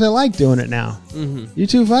comedians I like doing it now. Mm-hmm. You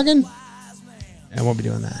two fucking? I won't be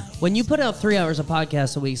doing that. When you put out 3 hours of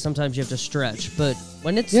podcasts a week, sometimes you have to stretch. But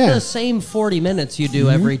when it's the same 40 minutes you do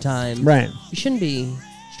every time, right? You shouldn't be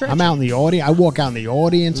stretching. I'm out in the audience. I walk out in the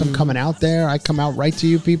audience. I'm coming out there. I come out right to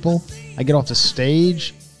you people. I get off the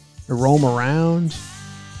stage. I roam around.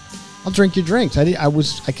 I'll drink your drinks. I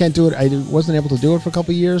can't do it. I wasn't able to do it for a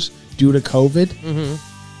couple of years due to COVID. Mm-hmm.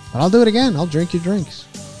 But I'll do it again. I'll drink your drinks.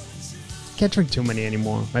 Can't drink too many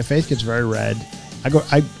anymore. My face gets very red. I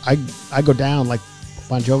go down like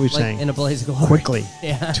Bon Jovi's saying in a blaze of glory. Quickly.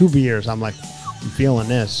 Yeah. 2 beers. I'm like, I'm feeling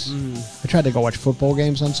this. I tried to go watch football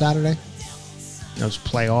games on Saturday. You know, it was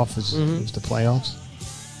playoff. It was the playoffs.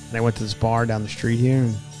 And I went to this bar down the street here,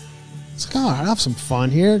 and it's like, oh, I'll have some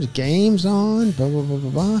fun here. The game's on. Blah blah blah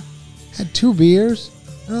blah blah. Had 2 beers.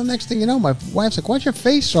 And the next thing you know, my wife's like, "Why's your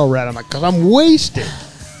face so red?" I'm like, "Cause I'm wasted."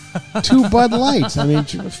 2 Bud Lights. I mean,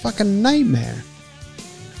 it's a fucking nightmare.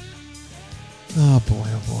 Oh boy.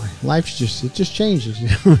 Life's just changes.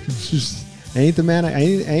 It's just, I ain't the man. I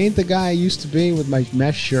ain't the guy I used to be with my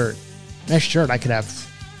mesh shirt. Mesh shirt, I could have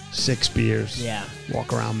 6 beers. Yeah.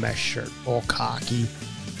 Walk around mesh shirt, all cocky.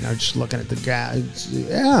 You know, just looking at the guy.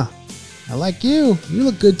 Yeah, I like you. You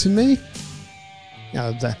look good to me. You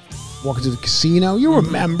know, walking to the casino. You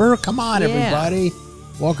remember? Come on, everybody.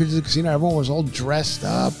 Walking to the casino, everyone was all dressed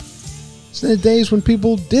up. It's in the days when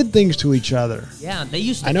people did things to each other. Yeah, they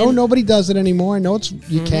used to. I know nobody does it anymore. I know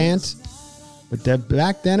you can't. But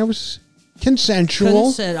back then it was consensual. I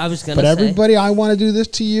was going to say. But everybody, I want to do this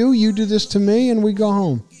to you. You do this to me, and we go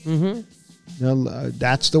home. Mm-hmm. You know,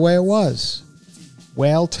 that's the way it was.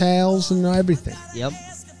 Whale tails and everything. Yep.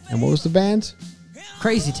 And what was the band?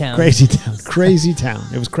 Crazy Town. Crazy Town. Crazy Town.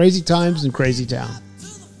 It was Crazy Times and Crazy Town.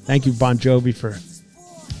 Thank you, Bon Jovi, for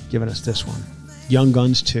giving us this one. Young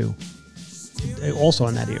Guns 2. Also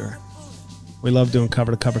in that era. We love doing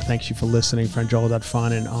cover to cover. Thank you for listening.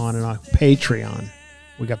 Frangiola.fun and on Patreon.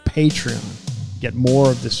 We got Patreon. Get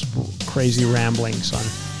more of this crazy ramblings on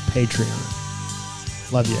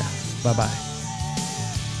Patreon. Love you. Bye-bye.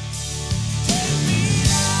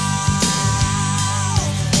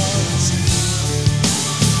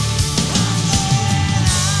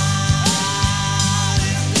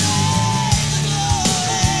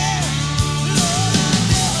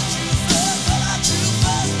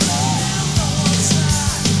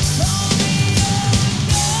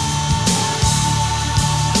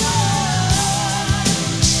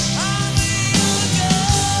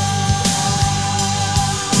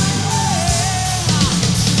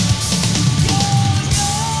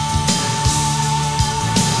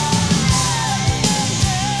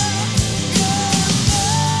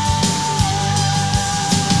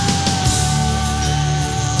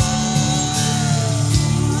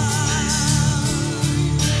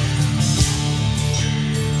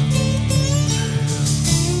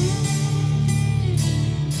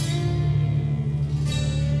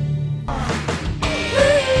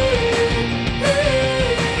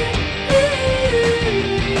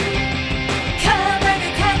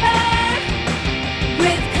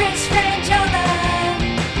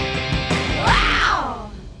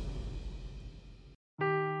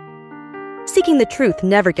 seeking the truth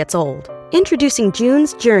never gets old. Introducing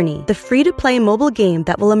June's Journey, the free-to-play mobile game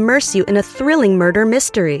that will immerse you in a thrilling murder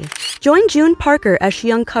mystery. Join June Parker as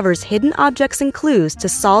she uncovers hidden objects and clues to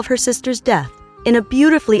solve her sister's death in a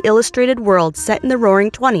beautifully illustrated world set in the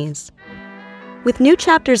Roaring '20s. With new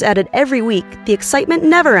chapters added every week, the excitement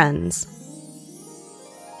never ends.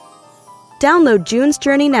 Download June's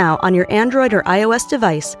Journey now on your Android or iOS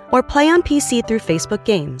device, or play on PC through Facebook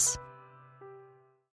Games.